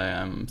price, but I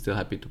am still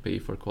happy to pay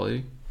for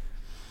quality.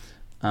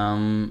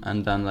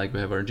 And then we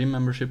have our gym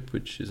membership,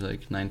 which is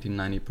like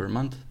 $19.90 per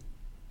month,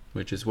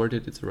 which is worth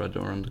it. It's right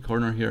around the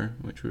corner here,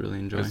 which we really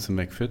enjoy. It's a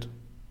McFit?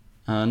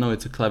 No,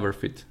 it's a Clever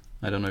Fit.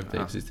 I don't know if they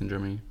exist in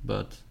Germany,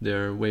 but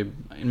they're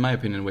in my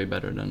opinion, way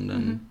better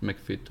than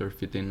McFit or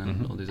Fit-In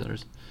and all these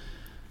others.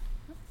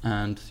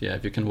 And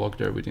if you can walk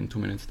there within 2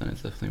 minutes, then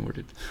it's definitely worth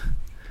it.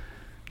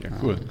 Yeah,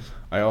 cool.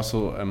 I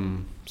also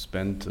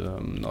spent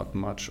not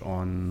much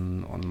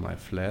on my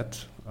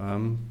flat,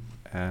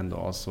 and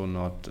also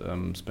not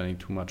spending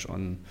too much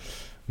on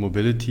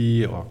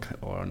mobility or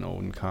an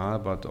own car,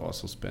 but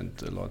also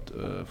spent a lot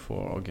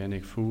for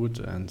organic food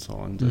and so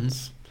on.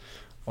 That's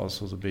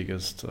also the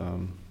biggest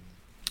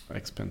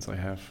expense I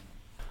have.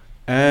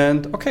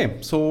 And okay,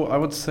 so I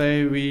would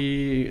say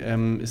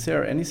is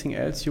there anything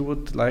else you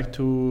would like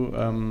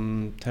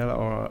to tell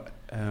our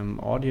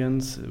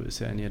audience? Is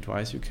there any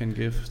advice you can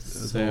give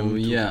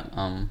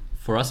them?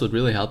 For us, what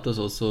really helped us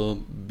also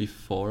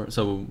before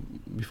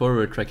we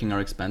were tracking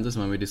our expenses,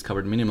 when we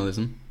discovered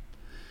minimalism,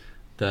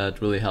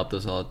 that really helped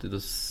us out. It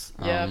was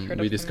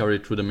we discovered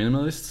it through the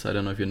minimalists. I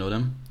don't know if you know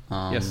them.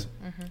 Yes.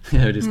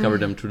 We discovered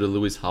them through the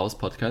Lewis Howes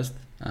podcast,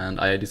 and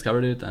I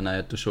discovered it, and I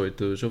had to show it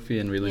to Sophie,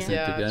 and we listened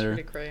together. It's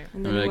really great.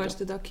 And then we watched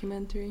the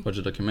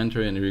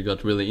documentary. And we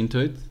got really into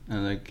it,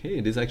 and hey,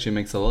 this actually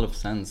makes a lot of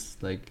sense.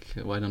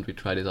 Why don't we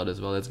try this out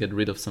as well? Let's get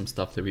rid of some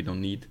stuff that we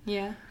don't need.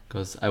 Yeah.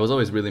 Because I was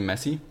always really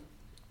messy,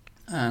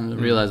 and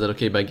realized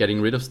that by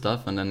getting rid of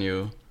stuff, and then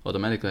you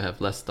automatically have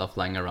less stuff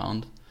lying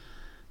around.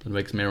 That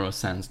makes more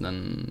sense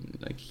than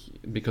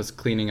because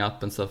cleaning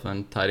up and stuff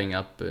and tidying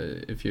up,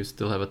 if you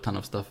still have a ton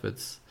of stuff, it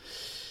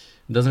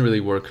doesn't really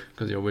work,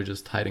 because you're always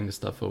just hiding the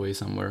stuff away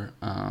somewhere.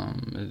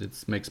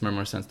 It makes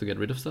more sense to get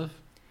rid of stuff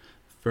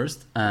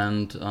first,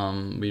 and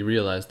we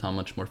realized how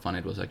much more fun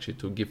it was actually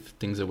to give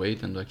things away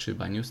than to actually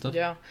buy new stuff.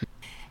 Yeah.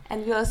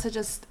 And we also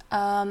just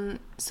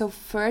so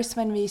first,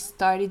 when we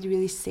started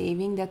really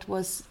saving, that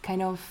was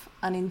kind of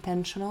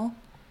unintentional,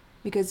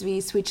 because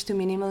we switched to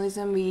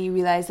minimalism. We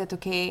realized that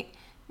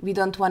we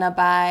don't want to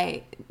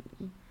buy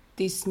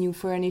this new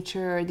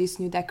furniture or this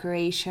new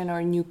decoration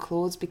or new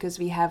clothes, because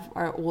we have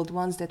our old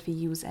ones that we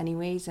use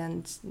anyways,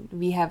 and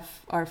we have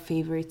our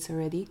favorites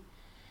already.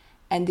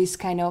 And this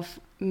kind of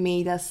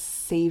made us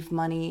save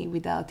money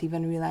without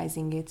even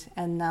realizing it.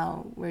 And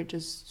now we're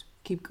just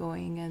keep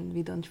going, and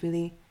we don't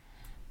really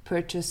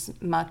purchase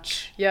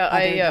much.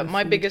 Yeah,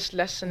 my food. biggest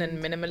lesson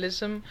in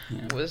minimalism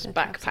was That helps a lot.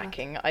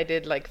 backpacking. I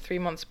did like 3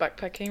 months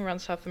backpacking around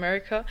South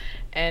America,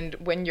 and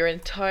when your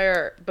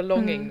entire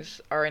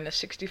belongings are in a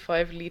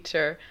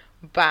 65-liter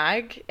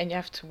bag and you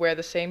have to wear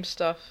the same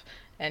stuff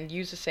and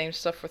use the same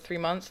stuff for 3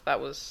 months, that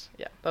was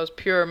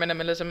pure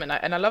minimalism,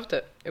 and I loved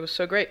it. It was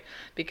so great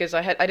because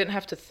I didn't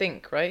have to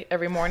think, right?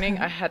 Every morning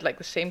I had like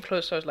the same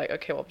clothes, so I was like,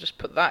 okay, well, just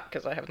put that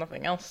because I have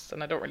nothing else,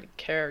 and I don't really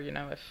care,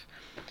 if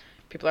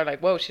people are like,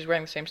 whoa, she's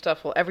wearing the same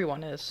stuff. Well,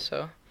 everyone is,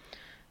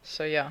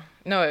 so yeah.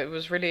 No, it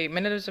was really,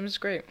 minimalism is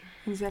great.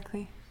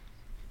 Exactly.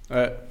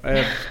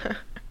 I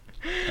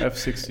have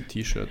 60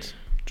 t-shirts,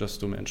 just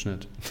to mention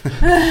it.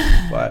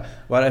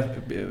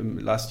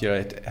 Last year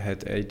I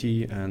had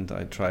 80, and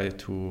I try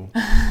to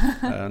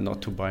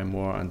not to buy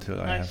more until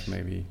I have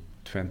maybe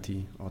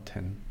 20 or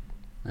 10.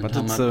 And But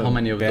how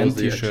many of those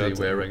do you actually t-shirt.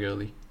 wear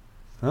regularly?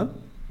 Huh?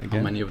 How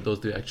Again? many of those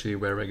do you actually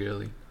wear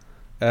regularly?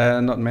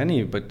 Not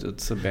many, but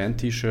it's a band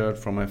T-shirt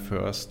from my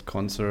first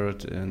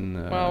concert in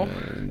Wow.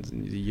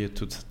 the year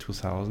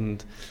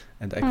 2000,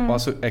 and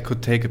I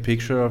could take a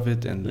picture of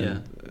it and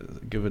then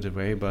give it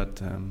away,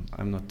 but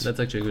I'm not.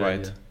 That's actually a good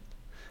quite.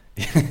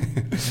 idea.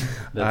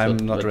 That's I'm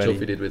what, not what ready.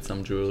 Jofi did with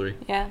some jewelry.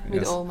 Yeah,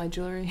 with Yes. all my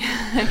jewelry,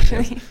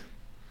 actually.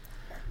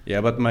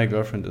 Yeah, but my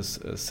girlfriend is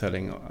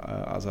selling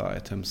other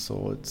items,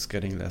 so it's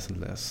getting less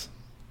and less.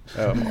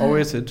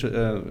 Always it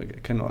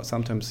can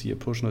sometimes see a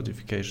push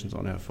notifications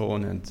on her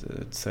phone, and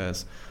it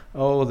says,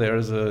 "Oh,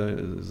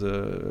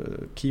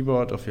 the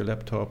keyboard of your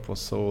laptop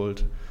was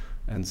sold,"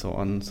 and so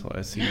on. So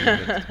I see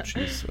that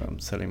she's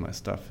selling my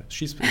stuff.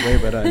 She's way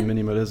better in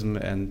minimalism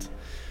and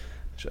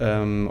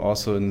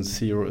also in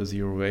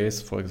zero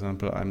waste. For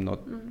example, I'm not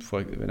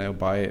when I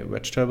buy a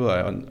vegetable,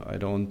 I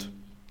don't.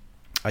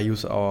 I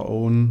use our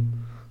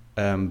own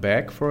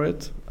bag for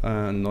it,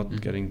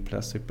 not getting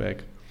plastic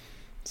bag.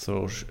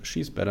 So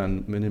she's better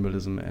in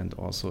minimalism and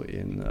also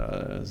in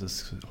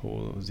this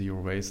whole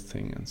zero waste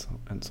thing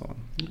and so on.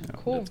 Yeah,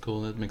 Cool. That's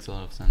cool. That makes a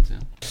lot of sense.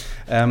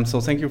 Yeah. So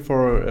thank you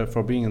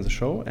for being in the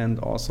show and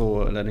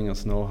also letting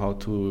us know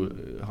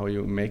how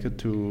you make it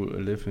to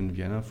live in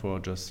Vienna for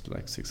just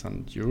like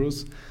 600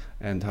 euros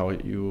and how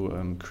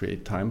you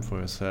create time for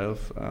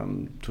yourself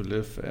to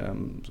live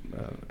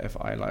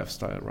FI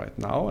lifestyle right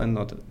now and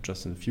not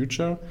just in the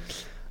future.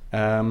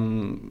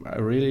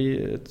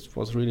 It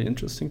was really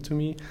interesting to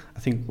me. I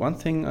think one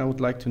thing I would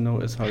like to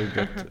know is how you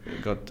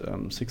got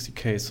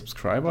 60k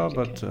subscriber, 60K.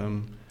 but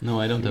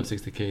No, I don't have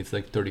 60k. It's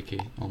like 30k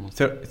almost.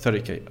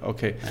 30k.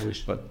 Okay, I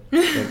wish. but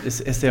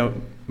is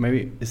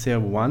there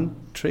one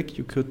trick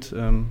you could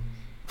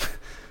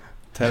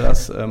tell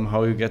us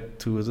how you get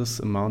to this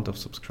amount of Oh,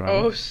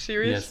 subscribers? Yes,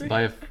 seriously?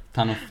 buy a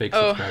ton of fake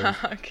Oh,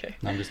 subscribers. okay.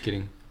 No, I'm just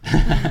kidding.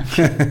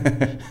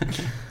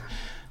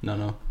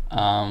 No.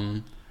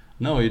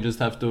 No, you just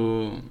have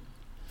to.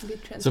 Be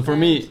So for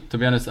me, transparent. to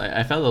be honest,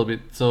 I felt a little bit.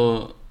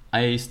 So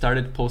I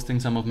started posting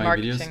some of my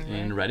videos Marketing,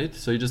 in right? Reddit.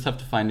 So you just have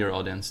to find your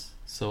audience.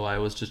 So I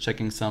was just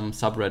checking some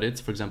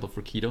subreddits, for example,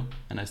 for keto,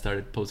 and I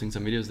started posting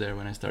some videos there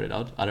when I started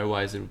out.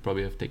 Otherwise, it would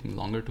probably have taken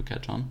longer to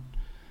catch on.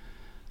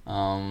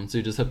 So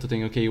you just have to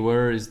think, okay,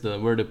 where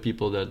are the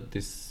people that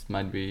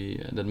might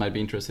be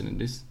interested in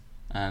this,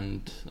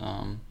 and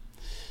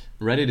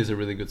Reddit is a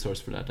really good source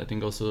for that. I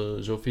think also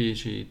Jofi,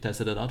 she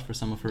tested it out for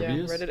some of her Yeah,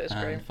 videos Reddit is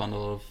and great. found a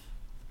lot of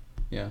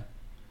Yeah.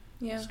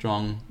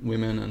 strong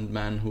women and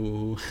men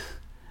who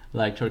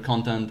liked her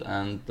content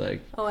and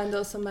like. Oh, and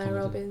also Maya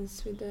Commented.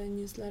 Robbins with the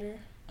newsletter.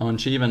 Oh, and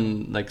she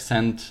even like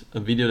sent a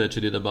video that she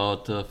did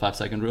about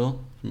 5-second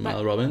rule from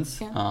Mel Robbins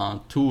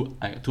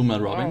to Mel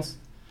Robbins,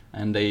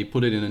 and they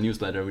put it in a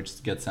newsletter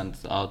which gets sent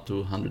out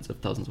to hundreds of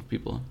thousands of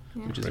people,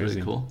 Yeah. which is Crazy.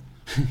 really cool.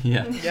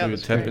 Yeah. Yeah, So you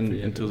that's tap great.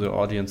 into the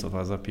audience of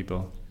other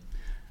people.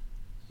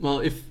 Well,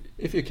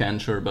 if you can,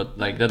 sure, but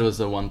like that was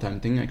a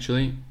one-time thing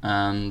actually.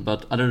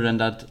 But other than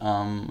that,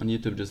 on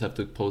YouTube, just have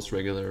to post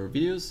regular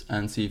videos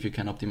and see if you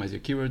can optimize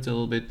your keywords a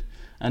little bit.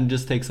 And it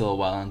just takes a little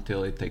while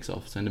until it takes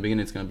off. So in the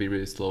beginning, it's gonna be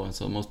really slow, and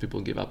so most people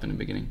give up in the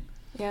beginning.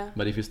 Yeah.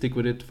 But if you stick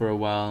with it for a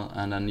while,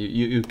 and then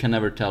you can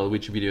never tell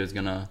which video is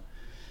gonna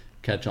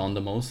catch on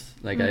the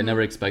most. Like I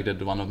never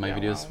expected one of my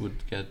videos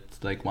would get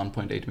like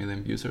 1.8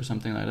 million views or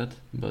something like that,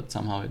 but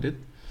somehow it did.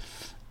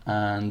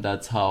 And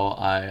that's how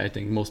I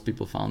think most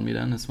people found me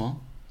then as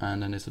well.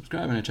 And then they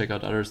subscribe and they check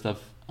out other stuff.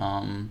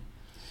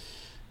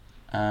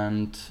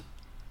 And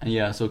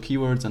yeah, so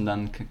keywords, and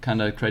then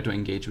kind of try to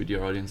engage with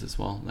your audience as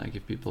well. Like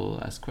if people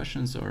ask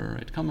questions or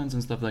write comments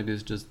and stuff like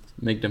this, just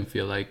make them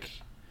feel like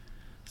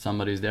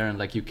somebody's there and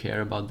like you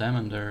care about them,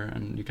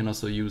 and you can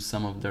also use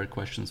some of their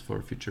questions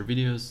for future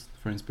videos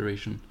for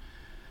inspiration.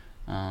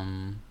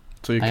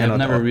 So you I have cannot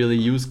never really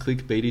used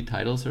clickbaity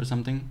titles or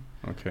something.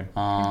 Okay.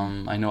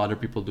 I know other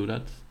people do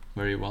that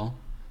very well.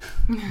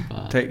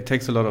 But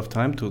Takes a lot of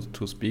time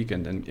to speak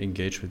and then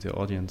engage with your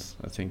audience.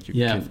 I think you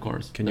can. of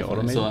course. Can you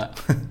definitely.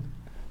 automate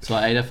So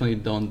I definitely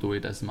don't do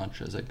it as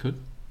much as I could.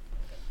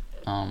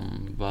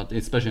 But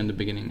especially in the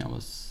beginning, I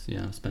was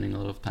spending a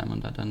lot of time on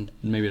that, and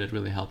maybe that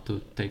really helped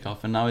to take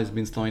off. And now it's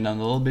been slowing down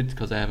a little bit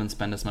because I haven't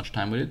spent as much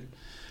time with it.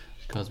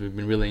 because we've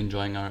been really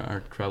enjoying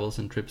our travels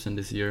and trips in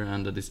this year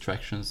and the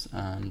distractions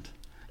and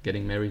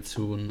getting married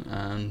soon,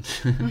 and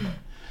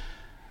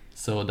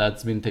so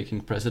that's been taking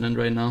precedent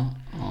right now.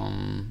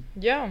 And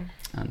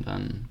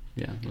then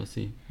we'll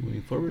see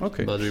moving forward.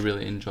 Okay. But we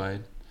really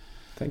enjoyed.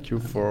 Thank you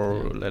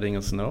for letting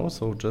us know.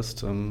 So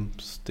just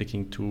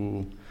sticking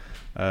to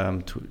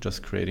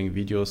just creating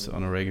videos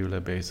on a regular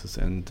basis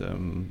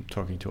and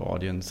talking to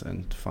audience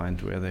and find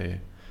where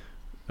they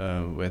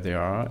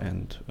are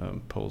and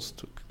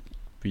post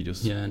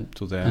videos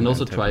to them. And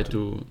also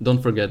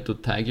don't forget to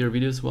tag your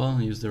videos well,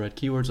 use the right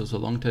keywords, also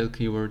long tail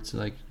keywords.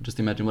 Like just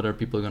imagine what are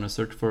people going to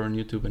search for on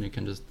YouTube, and you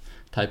can just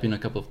type in a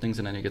couple of things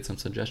and then you get some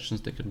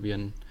suggestions that could be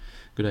a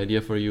good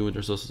idea for you.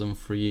 There's also some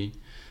free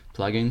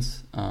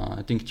plugins.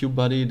 I think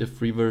TubeBuddy, the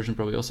free version,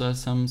 probably also has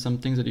some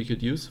things that you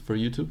could use for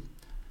YouTube.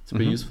 It's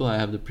pretty useful. I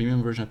have the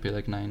premium version. I pay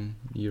like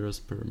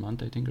 €9 per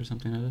month, I think, or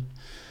something like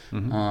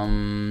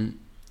that.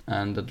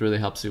 And that really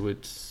helps you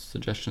with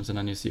suggestions, and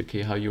then you see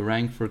how you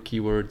rank for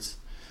keywords,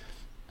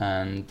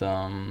 and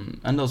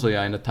also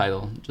in the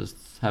title, just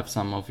have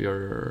some of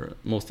your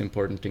most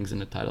important things in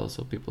the title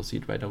so people see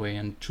it right away,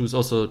 and choose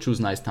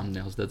nice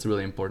thumbnails. That's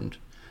really important.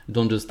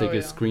 Don't just take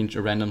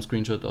a random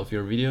screenshot of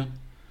your video,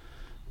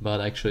 but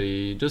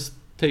actually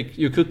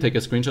you could take a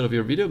screenshot of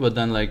your video, but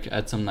then like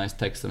add some nice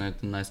text on it,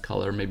 a nice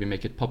color, maybe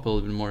make it pop a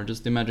little bit more.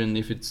 Just imagine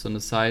if it's on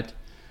the side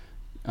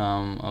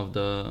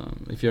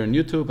if you're on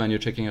YouTube and you're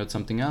checking out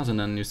something else and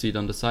then you see it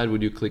on the side,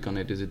 would you click on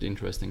it? Is it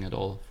interesting at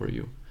all for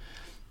you?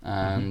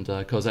 And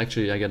because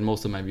actually I get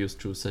most of my views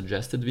through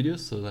suggested videos,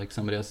 so like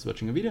somebody else is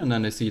watching a video and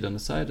then they see it on the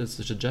side as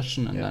a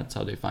suggestion, and that's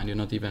how they find you,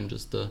 not even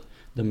just the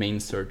main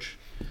search.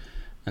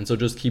 And so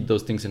just keep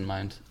those things in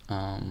mind,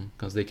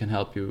 because they can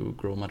help you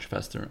grow much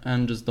faster,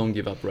 and just don't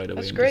give up right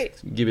away. That's great.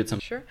 Just give it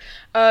some. Sure.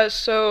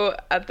 So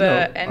at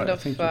the end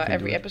of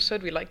every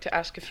episode, we like to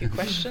ask a few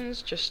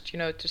questions, just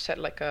to set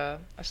like a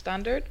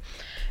standard.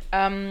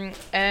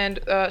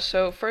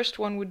 So first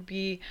one would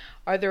be: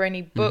 are there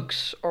any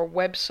books or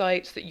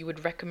websites that you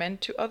would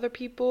recommend to other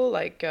people?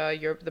 Like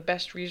the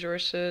best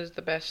resources,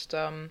 the best.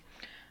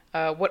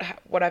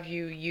 What have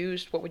you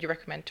used? What would you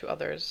recommend to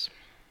others?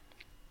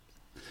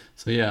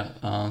 So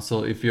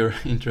so if you're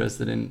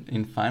interested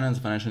in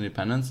financial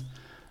independence,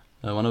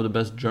 one of the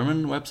best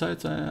German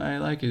websites I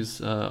like is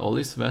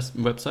Olli's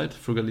website,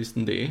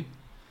 frugalisten.de.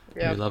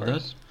 Yeah, we love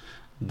that.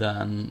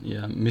 Then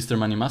Mr.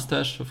 Money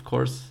Mustache, of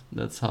course.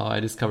 That's how I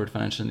discovered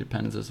financial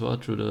independence as well,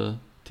 through the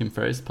Tim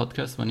Ferriss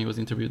podcast when he was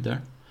interviewed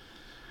there.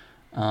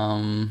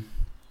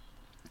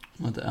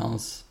 What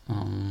else?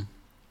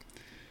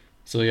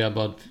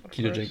 About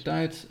ketogenic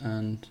diet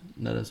and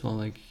that as well,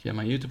 my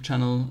YouTube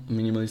channel,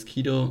 Minimalist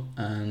Keto,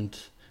 and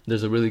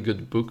there's a really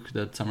good book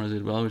that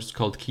summarizes it well, which is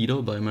called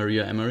Keto by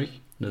Maria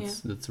Emmerich.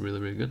 That's really,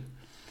 really good.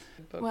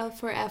 Well,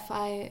 for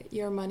FI,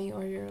 Your Money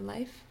or Your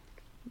Life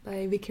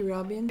by Vicky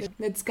Robbins.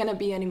 That's gonna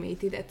be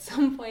animated at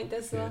some point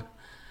as well.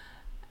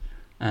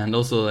 And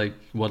also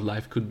What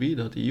Life Could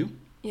Be.eu.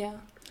 Yeah.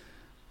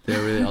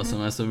 They're really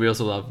awesome. So we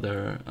also love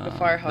their the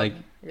Fire Hub.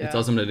 It's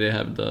awesome that they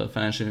have the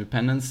financial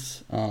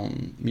independence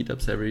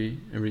meetups every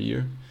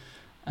year,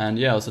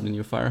 and also the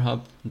new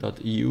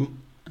firehub.eu,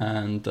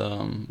 and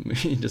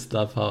we just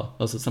love how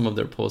also some of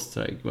their posts,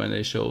 when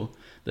they show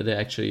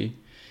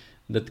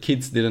that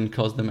kids didn't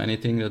cost them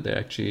anything, that they're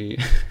actually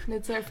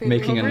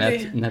making a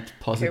net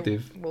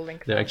positive. We'll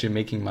link they're that. actually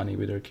making money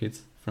with their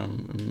kids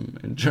from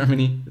in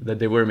Germany, that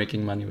they were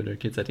making money with their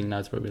kids. I think now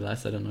it's probably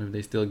less. I don't know if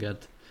they still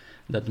get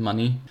that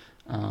money.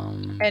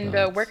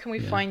 Where can we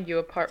find you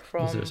apart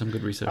from there some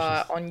good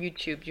resources on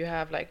YouTube? Do you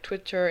have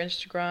Twitter,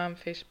 Instagram,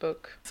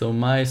 Facebook? So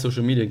my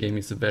social media game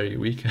is very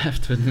weak, I have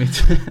to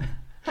admit.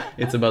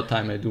 It's about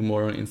time I do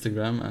more on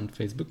Instagram and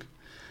Facebook.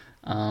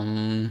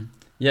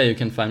 You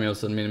can find me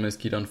also on Minimalist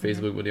Keto on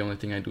Facebook, but the only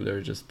thing I do there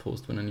is just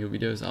post when a new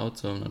video is out,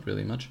 so not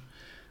really much.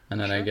 And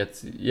then I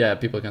get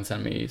people can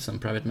send me some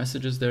private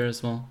messages there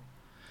as well.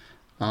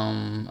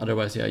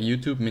 Otherwise,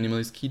 YouTube,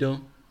 Minimalist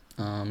Keto.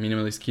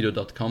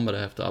 Minimalistketo.com, but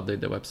I have to update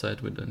the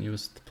website with the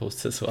newest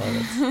posts as well.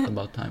 That's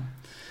about time.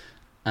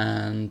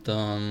 And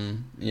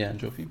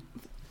Jofi.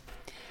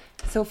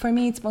 So for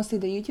me, it's mostly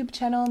the YouTube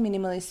channel,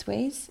 Minimalist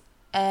Ways,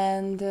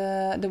 and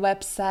the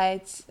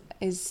website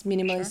is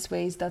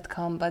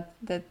minimalistways.com, but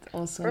that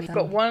also... I've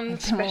got one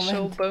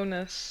special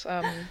bonus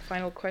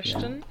final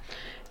question.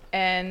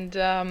 And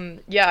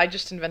I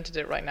just invented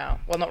it right now.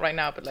 Well, not right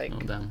now, but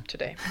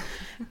today.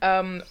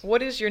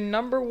 What is your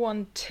number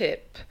one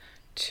tip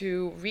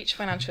to reach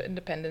financial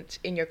independence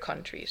in your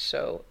country,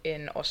 so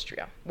in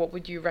Austria? What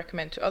would you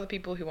recommend to other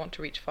people who want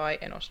to reach FI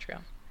in Austria?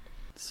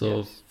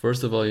 So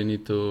first of all, you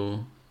need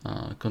to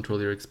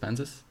control your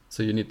expenses.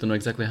 So you need to know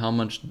exactly how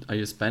much are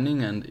you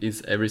spending, and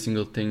is every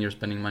single thing you're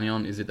spending money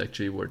on, is it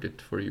actually worth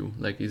it for you?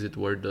 Is it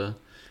worth the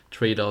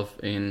trade-off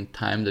in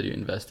time that you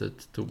invested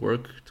to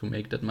work to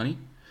make that money?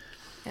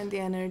 And the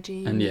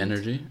energy.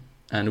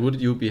 And would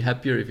you be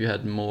happier if you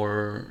had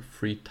more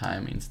free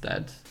time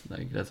instead?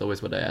 That's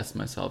always what I ask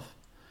myself.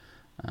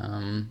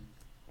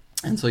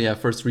 And so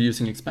first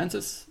reducing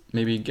expenses,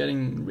 maybe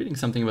reading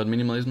something about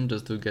minimalism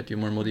just to get you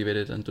more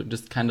motivated and to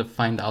just kind of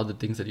find out the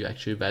things that you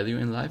actually value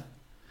in life.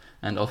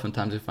 And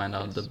oftentimes you find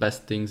out the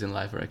best things in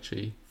life are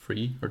actually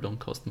free or don't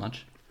cost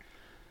much.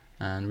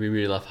 And we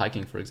really love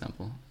hiking, for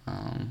example.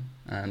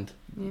 And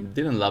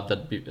didn't love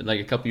that. Like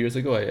a couple years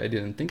ago, I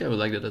didn't think I would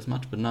like that as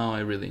much, but now I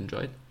really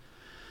enjoy it.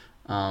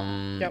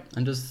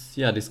 And just,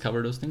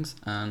 discover those things.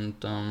 And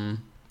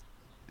then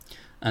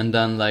and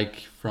then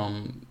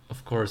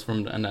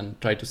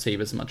try to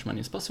save as much money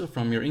as possible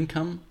from your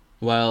income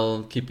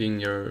while keeping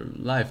your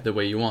life the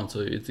way you want.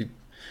 So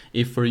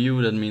if for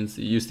you that means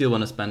you still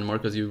want to spend more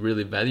because you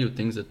really value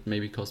things that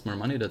maybe cost more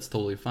money, that's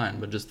totally fine.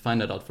 But just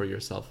find that out for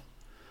yourself.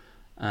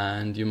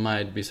 And you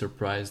might be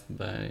surprised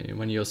by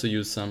when you also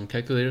use some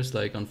calculators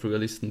like on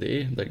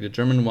Frugalisten.de, like the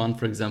German one,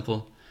 for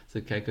example. It's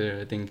a calculator.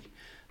 I think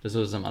there's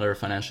also some other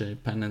financial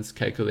independence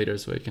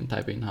calculators where you can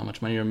type in how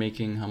much money you're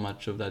making, how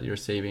much of that you're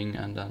saving,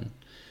 and then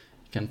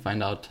you can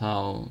find out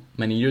how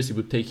many years it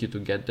would take you to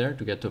get there,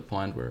 to get to a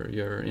point where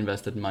your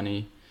invested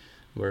money,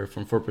 where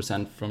from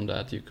 4% from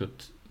that you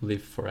could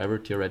live forever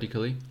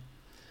theoretically.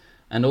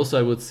 And also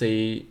I would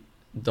say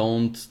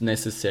don't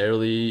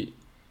necessarily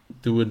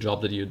do a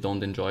job that you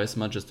don't enjoy as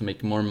much just to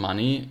make more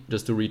money,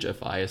 just to reach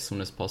FI as soon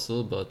as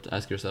possible, but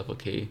ask yourself,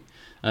 okay,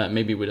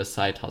 maybe with a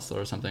side hustle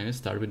or something,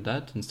 start with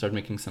that and start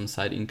making some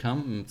side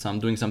income,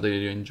 doing something that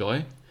you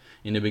enjoy.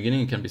 In the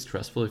beginning, it can be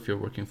stressful if you're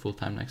working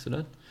full-time next to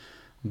that,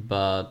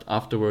 but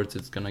afterwards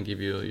it's gonna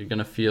you're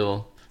gonna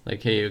feel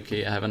like, hey,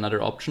 okay, I have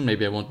another option.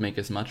 Maybe I won't make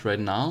as much right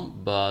now,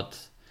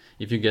 but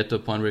if you get to a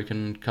point where you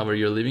can cover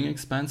your living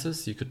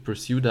expenses, you could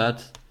pursue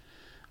that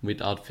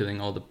without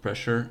feeling all the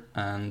pressure,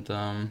 and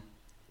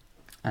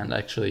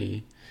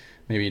actually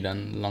maybe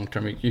then long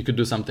term you could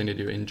do something that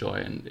you enjoy.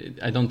 And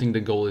I don't think the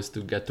goal is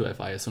to get to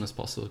FI as soon as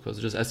possible, because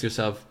just ask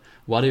yourself,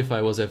 what if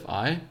I was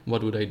FI?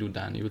 What would I do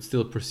then? You would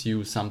still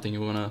pursue something. You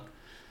want to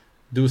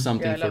do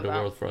something for the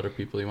world, for other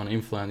people. You want to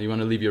influence, you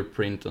want to leave your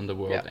print on the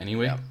world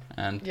anyway.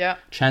 And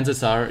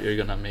chances are you're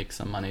going to make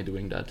some money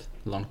doing that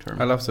long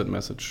term. I love that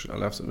message.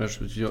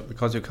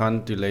 Because you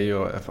can't delay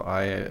your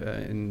FI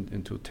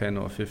into 10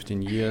 or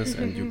 15 years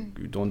and you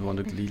don't want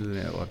to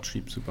Lidl or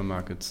cheap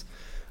supermarkets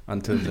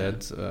until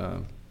that.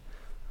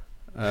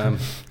 I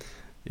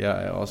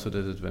also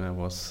did it when I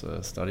was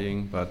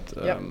studying, but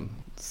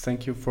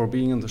thank you for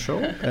being on the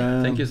show.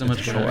 Thank you so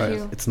much for having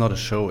me. It's not a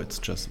show, it's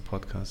just a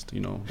podcast,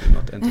 we're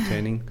not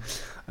entertaining.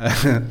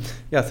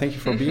 Thank you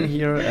for being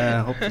here.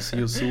 Hope to see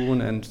you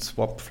soon and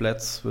swap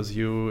flats with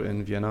you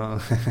in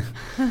Vienna.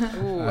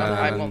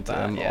 I want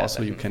that. Also,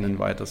 definitely. You can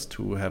invite us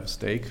to have a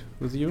steak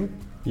with you.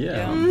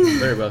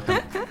 Very welcome.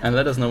 And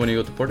let us know when you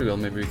go to Portugal.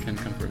 Maybe we can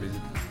come for a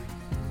visit.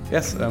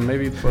 Yes,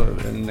 maybe for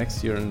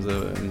next year in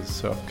the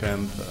surf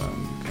camp, you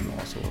can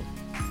also.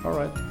 All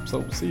right,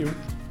 so see you.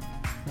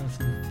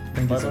 Awesome.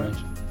 Thank you so much.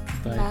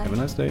 Bye. Have a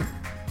nice day.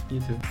 You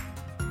too.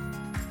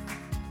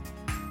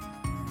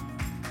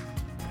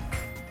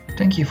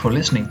 Thank you for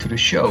listening to the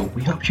show.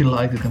 We hope you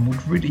liked it and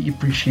would really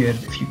appreciate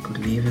it if you could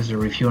leave us a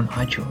review on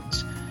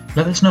iTunes.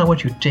 Let us know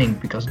what you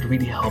think, because it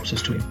really helps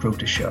us to improve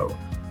the show.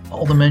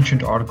 All the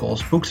mentioned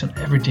articles, books and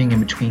everything in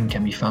between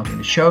can be found in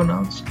the show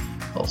notes.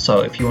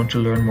 Also, if you want to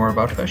learn more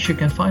about us, you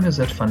can find us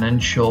at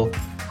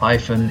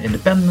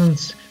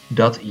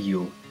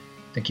financial-independence.eu.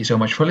 Thank you so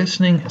much for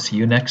listening and see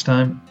you next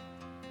time.